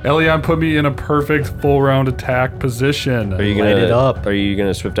Slice. Elion put me in a perfect full round attack position. Are you Light gonna it up. Are you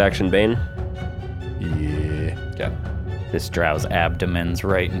gonna swift action Bane? Yeah. Okay. This drow's abdomen's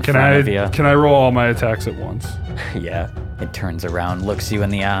right in Can front of you. I roll all my attacks at once? Yeah. It turns around, looks you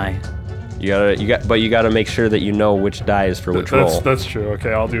in the eye. But you gotta make sure that you know which die is for which roll. That's true.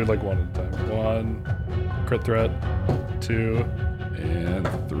 Okay, I'll do like one at a time. 1 crit threat, 2,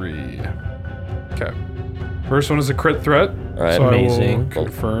 and 3. Okay. First one is a crit threat. All right. So Amazing. I will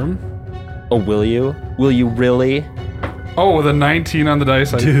confirm. Oh, will you? Will you really? Oh, with a 19 on the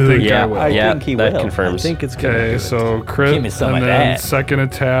dice, I Dude. think Yeah, I will. yeah, think he that will. I confirms. think it's gonna Okay, do it. so crit, Give me some and of then that. second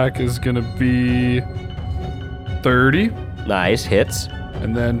attack is gonna be 30, Nice hits.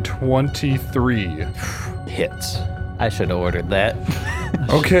 and then 23. Hits. I should have ordered that.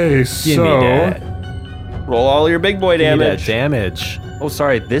 Okay, Give so me that. Roll all your big boy Give me that damage. damage. Oh,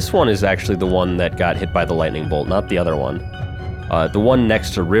 sorry. This one is actually the one that got hit by the lightning bolt, not the other one. The one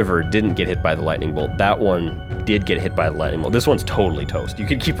next to River didn't get hit by the lightning bolt. That one did get hit by the lightning bolt. This one's totally toast. You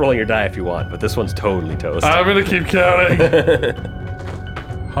can keep rolling your die if you want, but this one's totally toast. I'm gonna keep counting.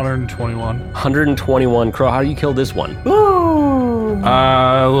 121. 121. Crow, how do you kill this one?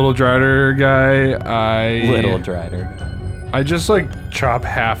 Little Drider guy. Little Drider. I just like chop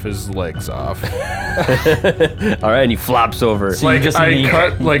half his legs off. All right, and he flops over. like just I knee-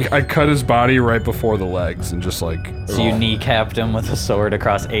 cut his body right before the legs and just like So you kneecapped him with a sword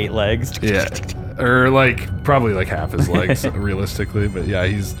across 8 legs. yeah, or like probably like half his legs realistically, but yeah,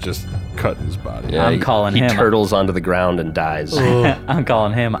 he's just cutting his body. Yeah, I'm calling he him. turtles onto the ground and dies. I'm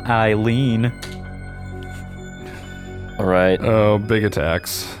calling him Eileen. All right. Oh, big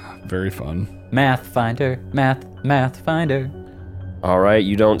attacks, very fun. Math finder. Math finder. All right,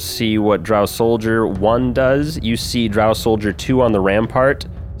 you don't see what Drow Soldier 1 does. You see Drow Soldier 2 on the rampart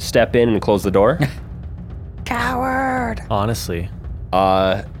step in and close the door. Coward. Honestly.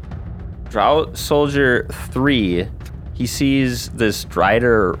 Drow Soldier 3, he sees this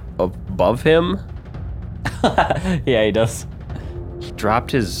Drider above him. Yeah, he does. He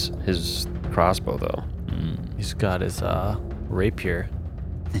dropped his crossbow, though. He's got his rapier.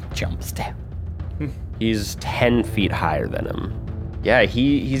 Jump step. He's 10 feet higher than him. Yeah,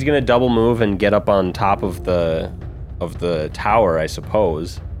 he's gonna double move and get up on top of the tower, I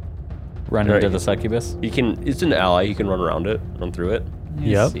suppose. Run Right. into the succubus. He can. It's an ally. He can run around it, run through it.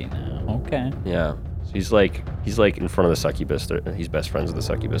 Yep. See now. Okay. Yeah. So he's like in front of the succubus. He's best friends with the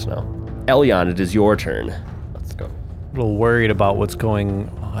succubus now. Elion, it is your turn. Let's go. A little worried about what's going.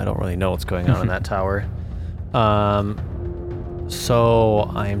 I don't really know what's going on in that tower.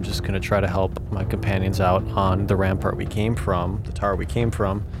 So I'm just gonna try to help my companions out on the rampart we came from, the tower we came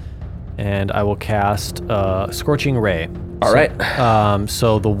from, and I will cast Scorching Ray. All right.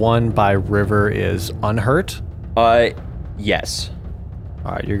 So the one by River is unhurt. Yes.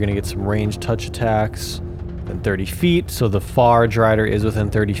 All right, you're gonna get some ranged touch attacks within 30 feet. So the far Drider is within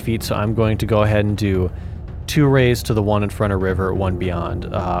 30 feet. So I'm going to go ahead and do 2 rays to the one in front of River, 1 beyond.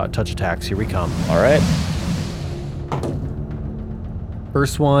 Touch attacks. Here we come. All right.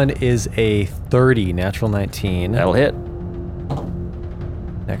 First one is a 30, natural 19. That'll hit.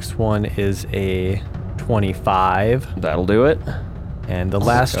 Next one is a 25. That'll do it. And the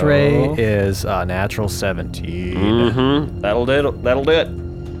last go. ray is natural 17. Mm-hmm. That'll do it.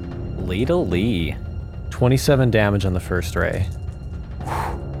 Lita Lee. 27 damage on the first ray.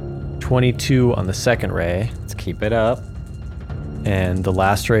 22 on the second ray. Let's keep it up. And the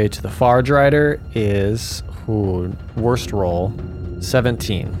last ray to the far Drider is, worst roll,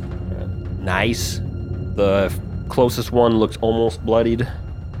 17. Nice. The closest one looks almost bloodied.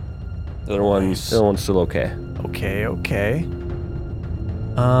 The other one's still okay. Okay.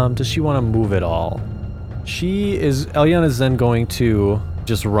 Does she want to move at all? Elion is then going to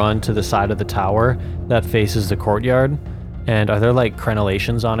just run to the side of the tower that faces the courtyard. And are there like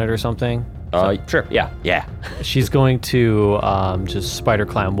crenellations on it or something? Sure. Yeah. She's going to just spider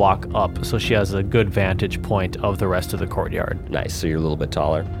climb walk up so she has a good vantage point of the rest of the courtyard. Nice. So you're a little bit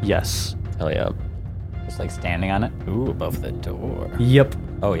taller. Yes. Hell yeah. Just like standing on it. Ooh, above the door. Yep.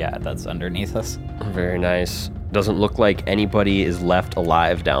 Oh yeah, that's underneath us. Very nice. Doesn't look like anybody is left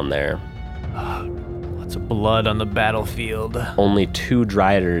alive down there. Lots of blood on the battlefield. Only 2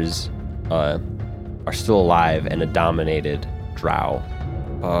 Driders are still alive and a dominated drow.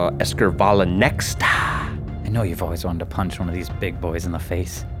 Eskervala next. I know you've always wanted to punch one of these big boys in the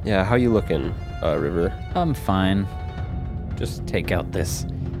face. Yeah, how you looking, River? I'm fine. Just take out this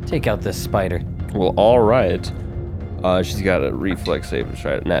spider. Well, all right. She's got a reflex save to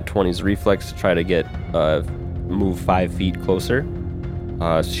try. Nat 20's reflex to try to get move 5 feet closer.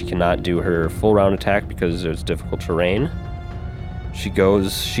 She cannot do her full round attack because it's difficult terrain. She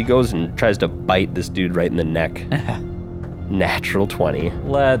goes and tries to bite this dude right in the neck. Natural 20.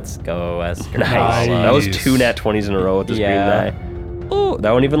 Let's go, Esker. Nice. That was 2 nat 20s in a row with this green Yeah. guy. Oh,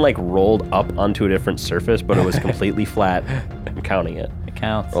 that one even like rolled up onto a different surface, but it was completely flat. I'm counting it. It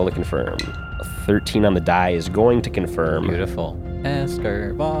counts. Roll to confirm. A 13 on the die is going to confirm. Beautiful.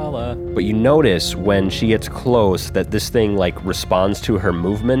 Eskervala. But you notice when she gets close that this thing like responds to her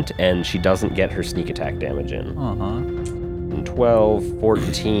movement and she doesn't get her sneak attack damage in. And 12,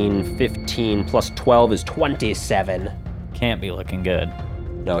 14, 15 plus 12 is 27. Can't be looking good.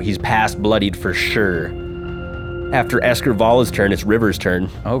 No, he's past bloodied for sure. After Eskervala's turn, it's River's turn.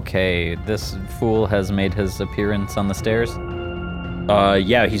 Okay, this fool has made his appearance on the stairs.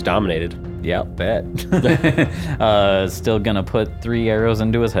 Yeah, he's dominated. Yeah, bet. Still gonna put 3 arrows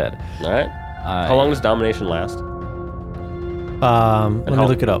into his head. All right. How long does domination last? Let me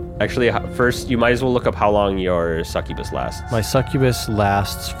look it up. Actually, first, you might as well look up how long your succubus lasts. My succubus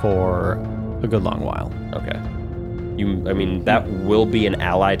lasts for a good long while. Okay. That will be an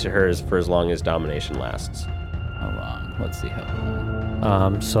ally to her for as long as domination lasts. How long? Let's see how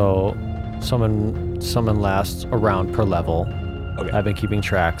long. So summon lasts a round per level. Okay. I've been keeping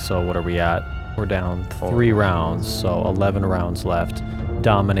track, so what are we at? We're down 3 rounds, so 11 rounds left.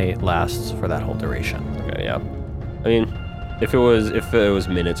 Dominate lasts for that whole duration. Okay, yeah. I mean, if it was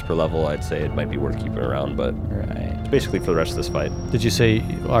minutes per level, I'd say it might be worth keeping around, but Right. it's basically for the rest of this fight. Did you say,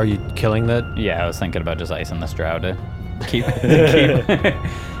 are you killing that? Yeah, I was thinking about just icing this drow to keep.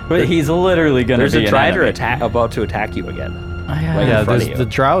 But he's literally gonna There's be a an Drider enemy. about to attack you again. Right Yeah, in front of you. the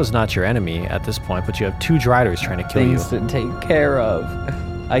drow is not your enemy at this point, but you have 2 Driders trying to kill you. Things to take care of.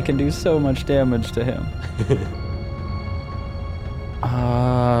 I can do so much damage to him.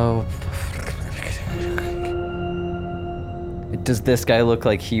 Does this guy look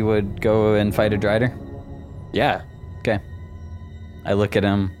like he would go and fight a Drider? Yeah. Okay. I look at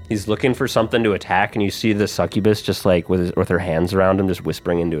him. He's looking for something to attack, and you see the succubus just like with her hands around him, just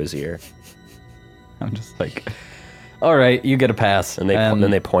whispering into his ear. I'm just like, all right, you get a pass. And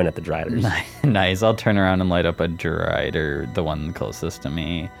then they point at the Driders. Nice. I'll turn around and light up a Drider, the one closest to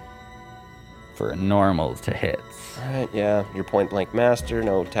me, for normals to hits. All right, yeah. Your point blank master,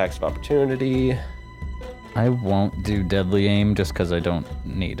 no attacks of opportunity. I won't do deadly aim just because I don't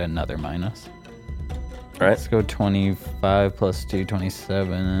need another minus. All right. Let's go 25 plus 2,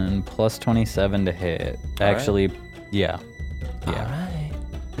 27, plus 27 to hit. Actually, yeah. All right.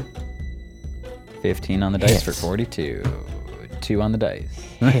 15 on the dice for 42. 2 on the dice.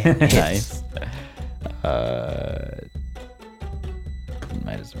 Nice.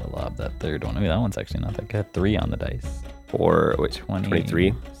 Might as well lob that third one. Ooh, that one's actually not that good. 3 on the dice. For, wait, 20.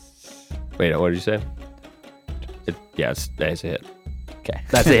 23? Wait, what did you say? It's a hit. Okay.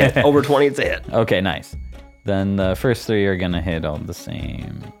 That's a hit. Over 20, it's a hit. Okay, nice. Then the first 3 are going to hit all the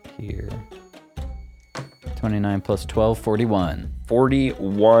same here. 29 plus 12, 41.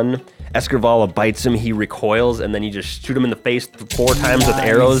 41. Eskervala bites him. He recoils, and then you just shoot him in the face 4 times with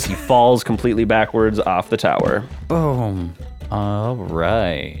arrows. He falls completely backwards off the tower. Boom. All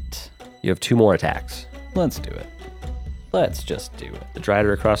right. You have 2 more attacks. Let's do it. Let's just do it. The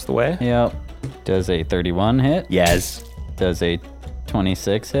Drider across the way? Yep. Does a 31 hit? Yes. Does a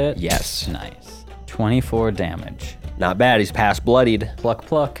 26 hit? Yes. Nice. 24 damage. Not bad. He's past bloodied. Pluck,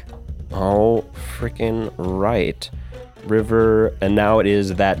 pluck. Oh, freaking right. River, and now it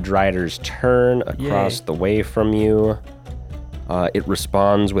is that Drider's turn across Yay. the way from you. It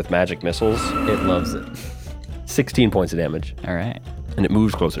responds with magic missiles. It loves it. 16 points of damage. All right. And it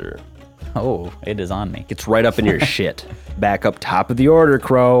moves closer. Oh, it is on me. Gets right up in your shit. Back up top of the order,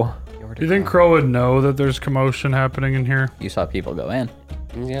 Crow. Do you think Crow would know that there's commotion happening in here? You saw people go in.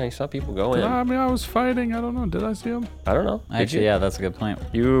 Yeah, you saw people go in. I mean, I was fighting. I don't know. Did I see him? I don't know. Did Actually, you? yeah, that's a good point.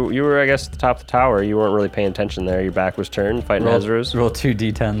 You were, I guess, at the top of the tower. You weren't really paying attention there. Your back was turned, fighting Ezra's. Roll 2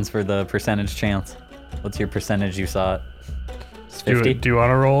 d10s for the percentage chance. What's your percentage you saw it? It's 50? Do you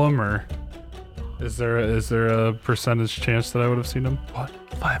want to roll him, or is there a percentage chance that I would have seen him? What?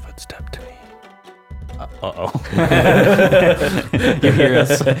 5 would step to me. Uh-oh. You hear a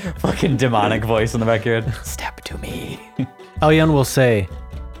fucking demonic voice in the back of your head. Step to me. Elyon will say,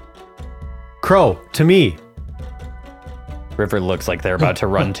 Crow, to me. River looks like they're about to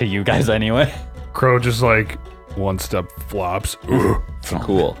run to you guys anyway. Crow just like one step flops.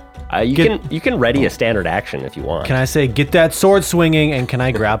 Cool. You can ready a standard action if you want. Can I say, get that sword swinging, and can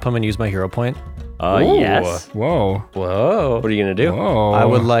I grab him and use my hero point? Yes. Whoa. Whoa. What are you going to do? Whoa. I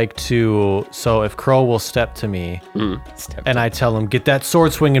would like to, so if Crow will step to me, and I tell him, get that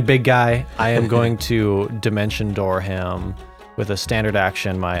sword swinging, big guy, I am going to dimension door him with a standard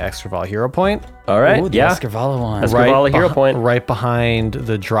action, my Extraval hero point. All right. Ooh, the yeah. Escarvala one. Escarvala hero point. Right behind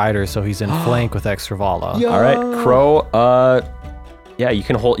the Drider, so he's in flank with Extravala. All right. Crow, yeah, you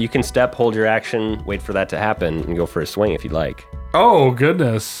can step, hold your action, wait for that to happen, and go for a swing if you'd like. Oh,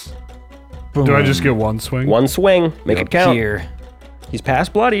 goodness. Boom. Do I just get one swing? One swing. Make it count. Here. He's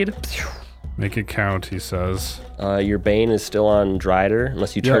past bloodied. Make it count, he says. Your Bane is still on Drider,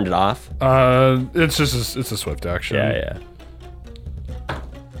 unless you turned it off. It's just it's a swift action. Yeah.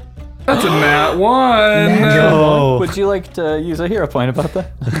 That's a nat 1. No. Would you like to use a hero point about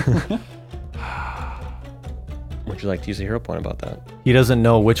that? Would you like to use a hero point about that? He doesn't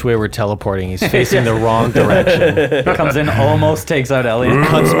know which way we're teleporting. He's facing the wrong direction. Comes in, almost takes out Elliot.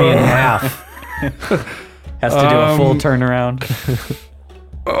 Cuts me in half. Has to do a full turnaround.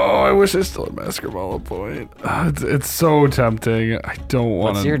 Oh, I wish I still had my Escarvala point. It's so tempting. I don't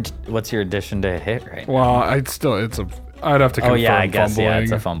want to. What's your addition to a hit right now? Well, I'd have to confirm Oh yeah, I guess fumbling. yeah,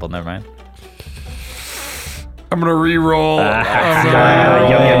 it's a fumble. Never mind. I'm gonna re-roll.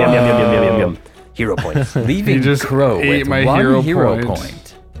 Yum. Hero points. Leaving just Crow ate with my one hero hero point.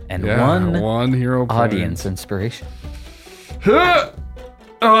 point and Yeah, one hero point. audience inspiration. Oh,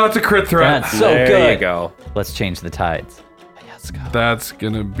 that's a crit threat. That's so there good. you go. Let's change the tides. Let's go. That's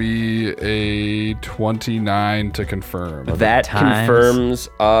gonna be a 29 to confirm. That times confirms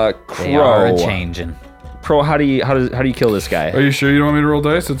They are Crow. changing. Crow, how do you kill this guy? Are you sure you don't want me to roll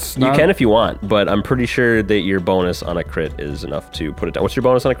dice? It's You not can if you want, but I'm pretty sure that your bonus on a crit is enough to put it down. What's your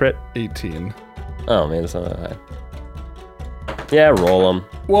bonus on a crit? 18. Oh man, it's not that high. Yeah, roll them.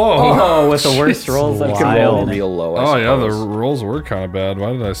 Whoa. Oh, with the worst rolls You I've can roll Wild. real low. I Oh yeah, the suppose. rolls were kind of bad.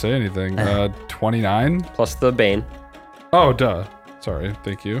 Why did I say anything? 29. Plus the Bane. Oh, duh. Sorry.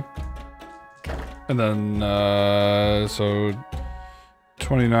 Thank you. And then so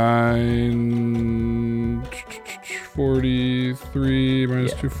 29, 43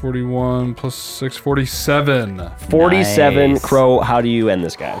 minus 241 plus 6, 47. 47. Nice. Crow, how do you end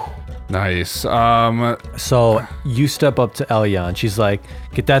this guy? Nice. So you step up to Elyon. She's like,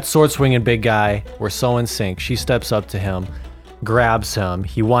 get that sword swinging, big guy. We're so in sync. She steps up to him, grabs him.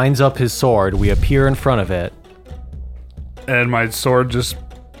 He winds up his sword. We appear in front of it. And my sword just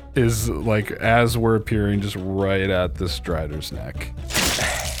is like, as we're appearing, just right at this Strider's neck.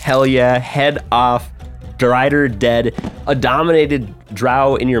 Hell yeah, head off. Drider dead. A dominated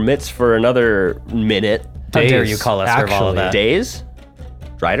drow in your midst for another minute. How dare Days, you call us actually. that? Days?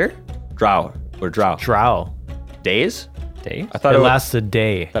 Drider? Drow. Or drow? Drow. Days? Dave? I thought It it was, lasts a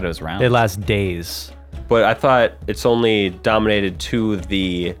day. thought it was round. It lasts days. but I thought it's only dominated to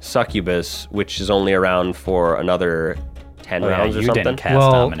the succubus, which is only around for another 10 Oh, yeah, rounds or you something. didn't cast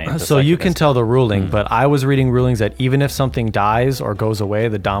Well, dominate. the so you can succubus. tell the ruling, but I was reading rulings that even if something dies or goes away,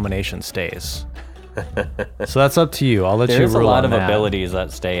 the domination stays. So that's up to you. I'll let you There's a rule lot on of that. abilities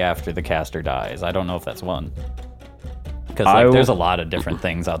that stay after the caster dies. I don't know if that's one. Because I will- there's a lot of different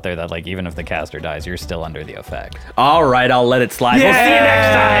things out there that, like, even if the caster dies, you're still under the effect. All right, I'll let it slide. We'll see you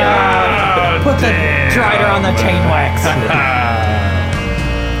next time. Put the Drider on the chain wax.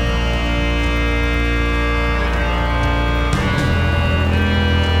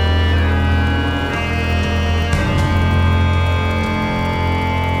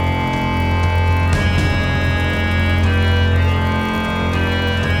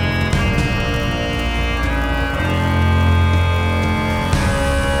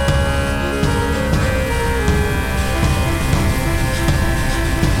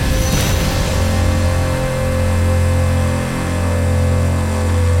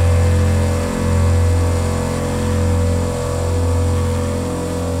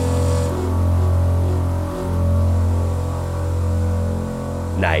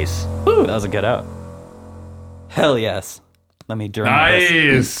 Nice. That was a good out. Hell yes. Let me journal this.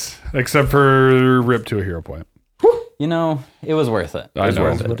 Nice. Except for rip to a hero point. You know, it was worth it. I know.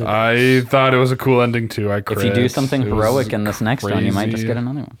 I thought it was a cool ending too. I crit. If you do something It was heroic in this next one, you might just crazy. get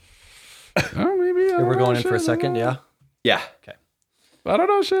another one. Oh, maybe. We're going in for a second, yeah? Yeah. I don't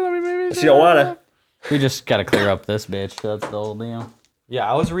know shit. I mean, maybe. So you don't wanna. We just gotta clear up this bitch. That's the whole deal. Yeah,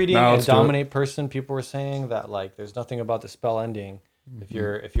 I was reading Now in let's do it. Dominate Person. People were saying that like there's nothing about the spell ending.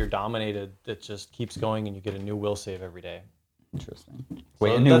 If you're dominated, it just keeps going and you get a new will save every day. Interesting.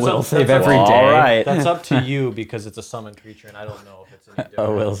 Wait, a new that's will up- save that's every up- day. All right. That's up to you because it's a summoned creature, and I don't know if it's any different.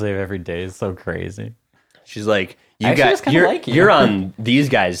 A will save every day is so crazy. She's like, you Actually, got just kinda like you. you're on these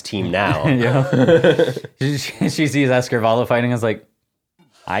guys' team now. Yeah. she sees Escarvalho fighting. Is like,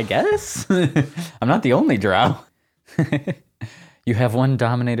 I guess I'm not the only drow. You have one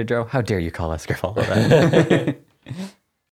dominated drow. How dare you call Escarvalho that?